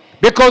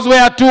 Because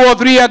where 2 or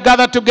 3 are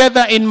gathered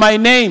together in my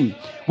name,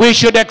 we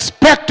should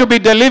expect to be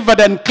delivered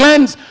and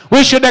cleansed.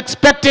 We should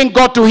expecting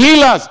God to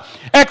heal us.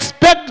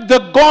 Expect the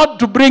God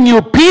to bring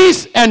you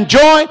peace and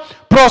joy,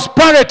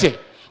 prosperity,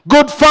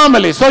 good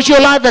family,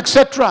 social life,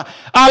 etc.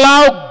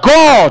 Allow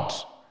God.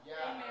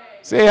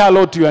 Say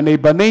hello to your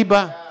neighbor.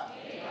 Neighbor,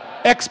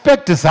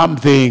 expect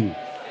something.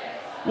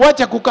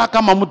 Wacha kukaa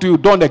kama mtu you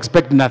don't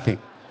expect nothing.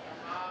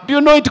 Do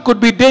you know it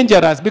could be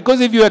dangerous? Because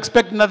if you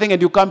expect nothing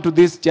and you come to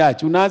this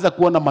church, unaanza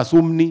kuona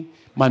masumni,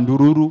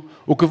 mandururu,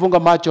 ukifunga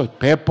macho,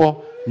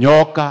 pepo,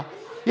 nyoka.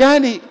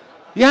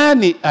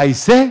 Yani, I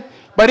say,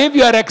 but if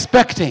you are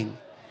expecting,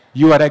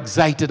 you are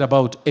excited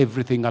about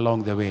everything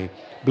along the way.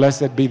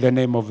 Blessed be the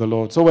name of the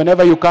Lord. So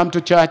whenever you come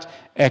to church,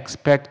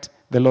 expect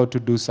the Lord to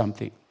do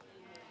something.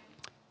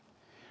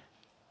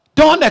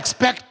 Don't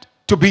expect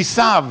to be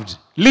served.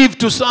 Live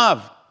to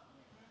serve.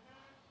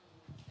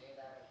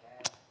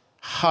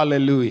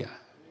 Hallelujah.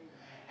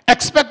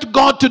 Expect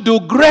God to do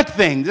great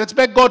things.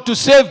 Expect God to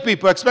save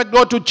people. Expect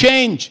God to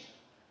change.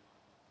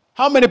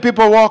 How many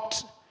people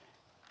walked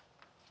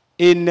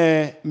in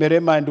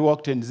Merema and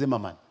walked in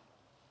Zimmerman?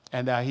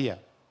 And they are here.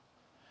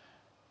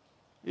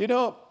 You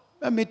know,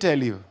 let me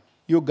tell you,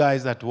 you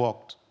guys that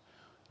walked,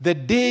 the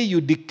day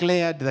you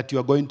declared that you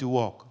are going to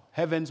walk,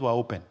 heavens were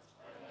open.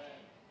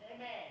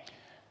 Amen.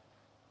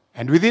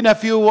 And within a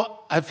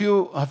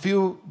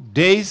few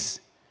days,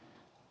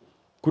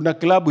 kuna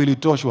klabu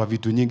ilitoshwa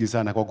vitu nyingi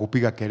sana kwa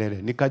kupiga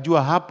kelele.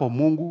 Nikajua hapo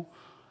Mungu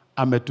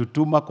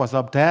ametutuma kwa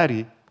sababu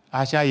tayari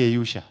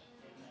ashayeyusha.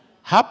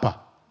 Hapa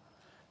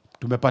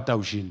tumepata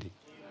ushindi.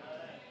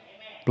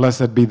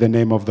 Blessed be the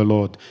name of the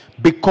Lord.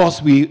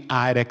 Because we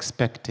are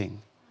expecting.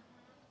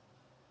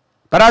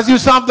 But as you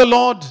serve the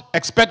Lord,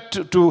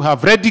 expect to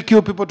have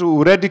ridicule, people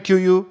to ridicule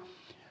you.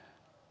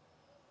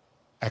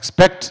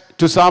 Expect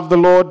to serve the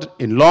Lord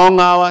in long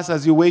hours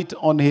as you wait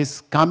on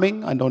His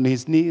coming and on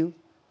His kneel.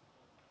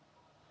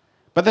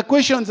 But the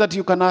questions that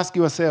you can ask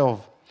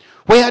yourself,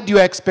 where do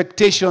your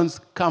expectations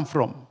come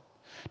from?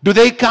 Do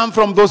they come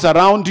from those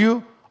around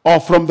you or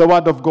from the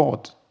Word of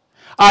God?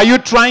 Are you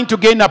trying to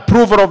gain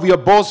approval of your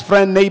boss,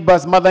 friend,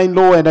 neighbors,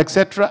 mother-in-law, and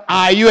etc.?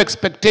 Are you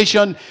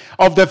expectation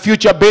of the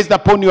future based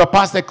upon your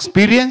past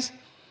experience?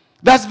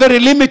 That's very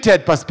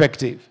limited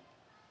perspective.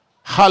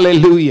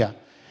 Hallelujah.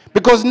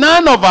 Because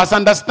none of us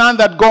understand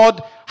that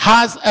God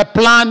has a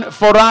plan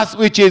for us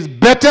which is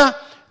better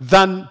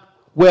than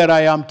where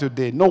I am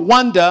today. No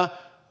wonder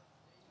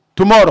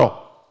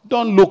tomorrow,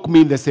 don't look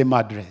me in the same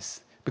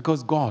address.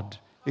 Because God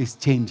is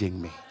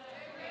changing me.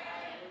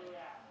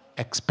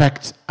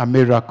 Expect a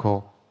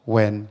miracle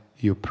when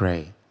you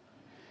pray.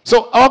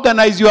 So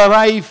organize your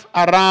life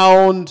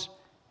around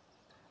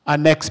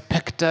an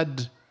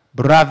expected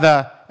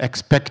brother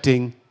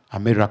expecting a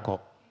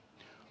miracle.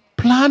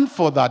 Plan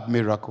for that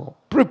miracle.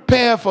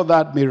 Prepare for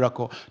that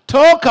miracle.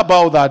 Talk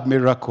about that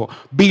miracle.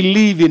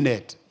 Believe in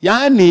it.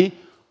 Yani,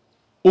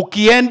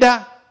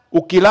 ukienda,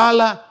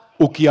 ukilala,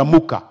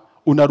 ukiamuka,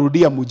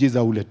 unarudia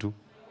muujiza ule tu.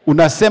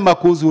 Unasema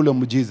kuhusu ule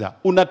muujiza.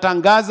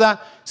 Unatangaza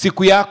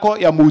siku yako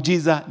ya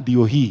muujiza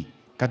ndio hii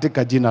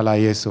katika jina la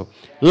Yesu.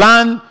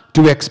 Learn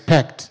to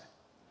expect.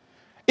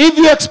 If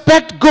you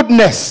expect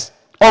goodness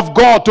of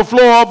God to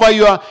flow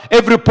over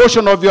every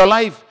portion of your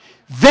life,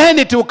 then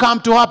it will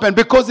come to happen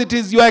because it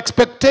is your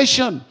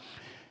expectation.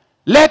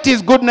 Let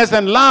His goodness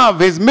and love,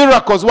 His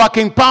miracles,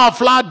 working power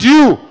flood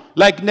you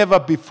like never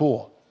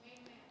before.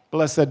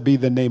 Blessed be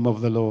the name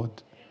of the Lord.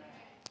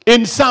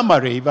 In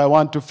summary, if I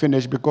want to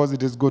finish, because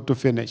it is good to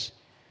finish,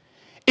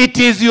 it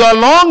is your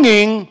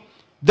longing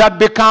that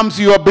becomes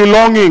your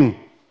belonging.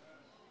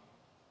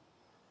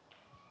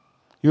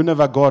 You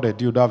never got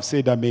it. You'd have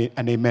said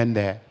an amen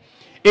there.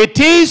 It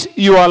is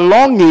your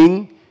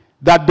longing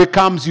that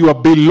becomes your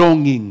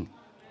belonging.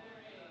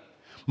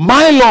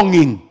 My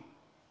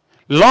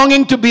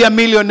longing to be a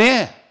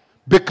millionaire,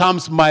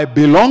 becomes my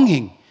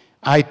belonging.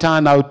 I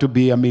turn out to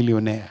be a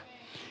millionaire.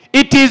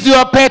 It is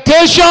your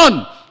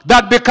petition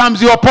that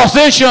becomes your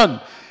possession.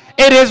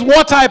 It is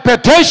what I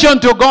petition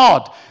to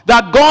God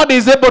that God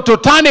is able to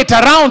turn it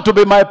around to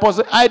be my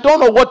possession. I don't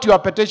know what you are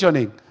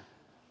petitioning.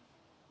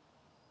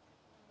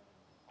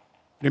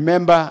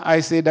 Remember, I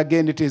said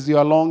again, it is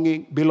your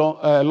longing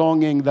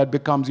that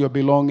becomes your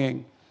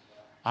belonging.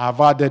 I have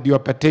added your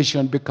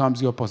petition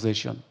becomes your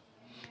possession.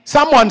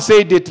 Someone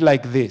said it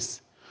like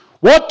this.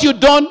 What you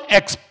don't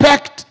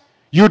expect,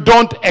 you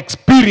don't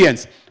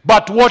experience.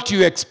 But what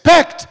you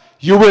expect,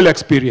 you will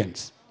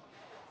experience.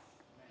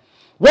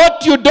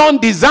 What you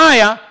don't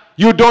desire,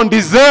 you don't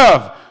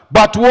deserve.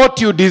 But what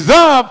you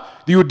deserve,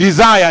 you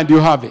desire and you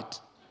have it.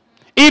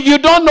 If you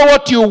don't know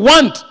what you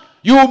want,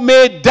 you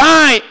may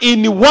die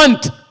in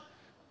want.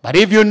 But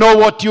if you know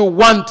what you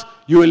want,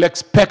 you will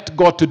expect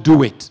God to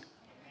do it.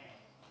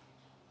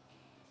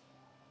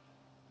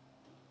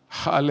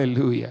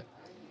 Hallelujah.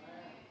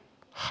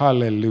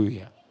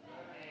 Hallelujah.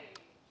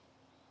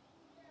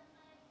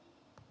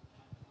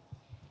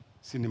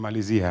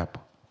 Sinimalizie hapo.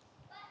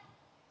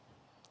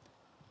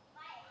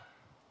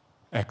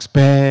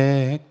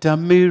 Expect a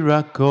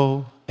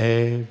miracle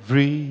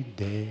every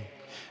day.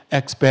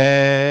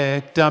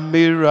 Expect a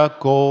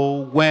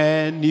miracle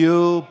when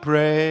you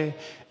pray.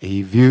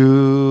 If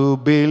you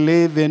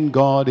believe in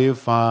God, you'll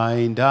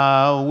find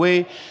a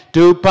way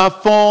to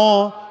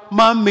perform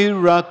a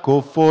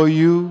miracle for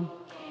you.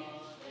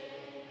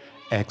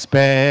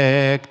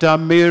 Expect a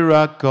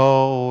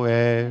miracle.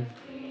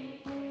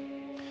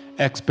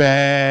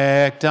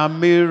 Expect a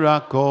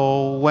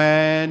miracle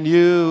when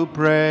you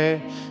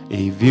pray.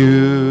 If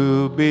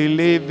you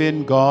believe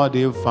in God,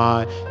 you'll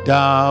find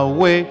a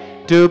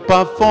way to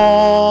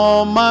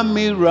perform a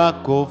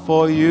miracle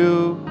for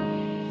you.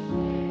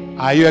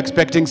 Are you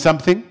expecting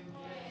something?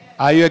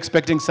 Are you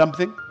expecting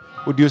something?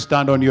 Would you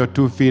stand on your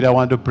 2 feet? I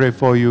want to pray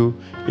for you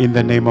in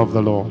the name of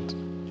the Lord.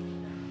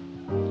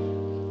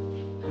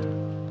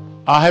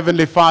 Our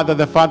Heavenly Father,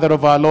 the Father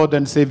of our Lord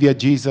and Savior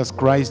Jesus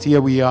Christ,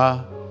 here we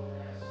are.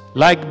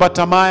 Like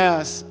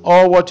Bartimaeus,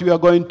 all what we are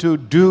going to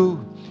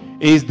do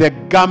is the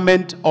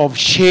garment of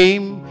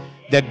shame,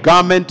 the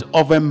garment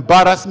of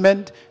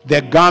embarrassment,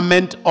 the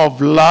garment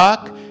of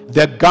lack,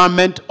 the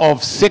garment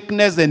of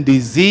sickness and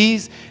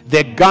disease,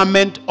 the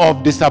garment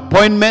of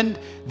disappointment,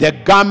 the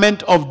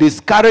garment of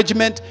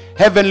discouragement.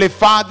 Heavenly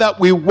Father,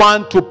 we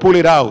want to pull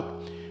it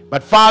out.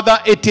 But Father,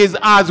 it is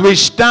as we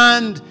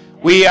stand,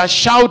 we are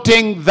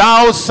shouting,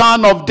 Thou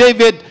Son of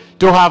David,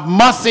 to have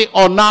mercy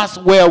on us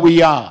where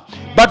we are.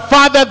 But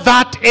Father,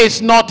 that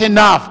is not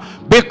enough.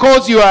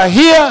 Because you are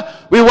here,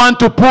 we want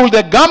to pull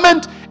the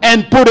garment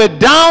and put it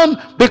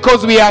down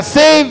because we are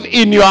saved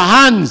in your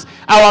hands.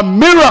 Our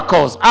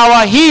miracles,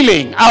 our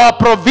healing, our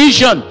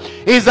provision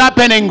is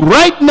happening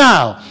right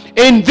now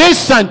in this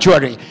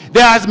sanctuary.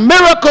 There are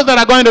miracles that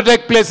are going to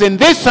take place in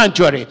this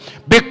sanctuary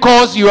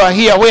because you are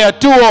here. Where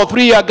 2 or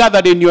 3 are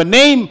gathered in your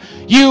name,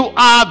 you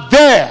are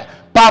there.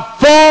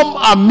 Perform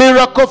a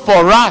miracle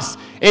for us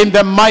in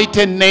the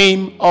mighty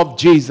name of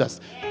Jesus.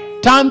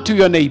 Turn to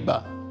your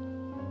neighbor.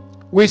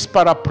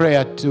 Whisper a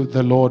prayer to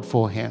the Lord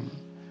for him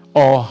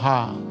or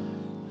her.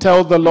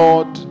 Tell the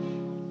Lord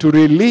to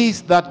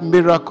release that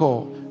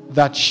miracle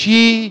that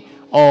she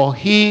or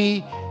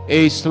he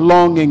is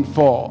longing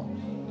for.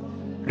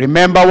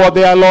 Remember, what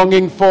they are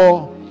longing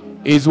for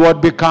is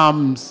what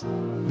becomes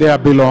their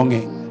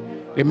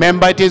belonging.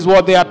 Remember, it is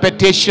what they are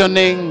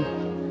petitioning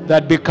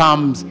that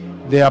becomes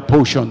their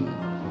portion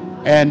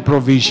and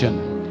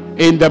provision.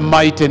 In the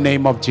mighty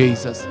name of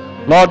Jesus.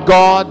 Lord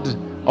God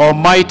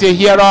Almighty,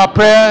 hear our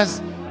prayers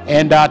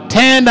and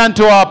attend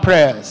unto our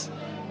prayers.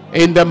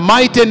 In the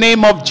mighty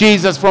name of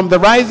Jesus, from the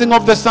rising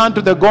of the sun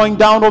to the going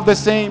down of the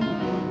same,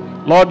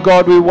 Lord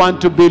God, we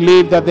want to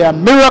believe that there are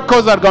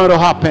miracles that are going to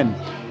happen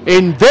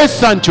in this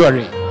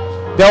sanctuary.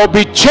 There will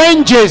be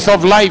changes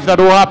of life that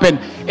will happen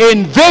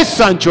in this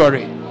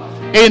sanctuary.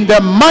 In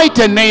the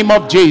mighty name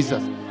of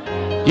Jesus.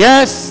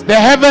 Yes, the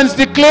heavens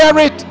declare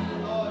it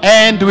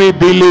and we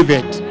believe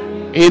it.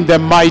 In the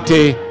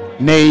mighty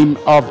name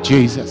of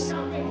Jesus.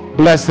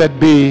 Blessed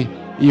be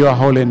your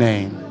holy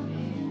name.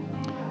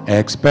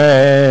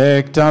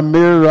 Expect a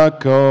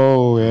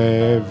miracle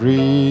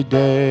every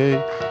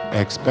day.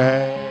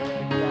 Expect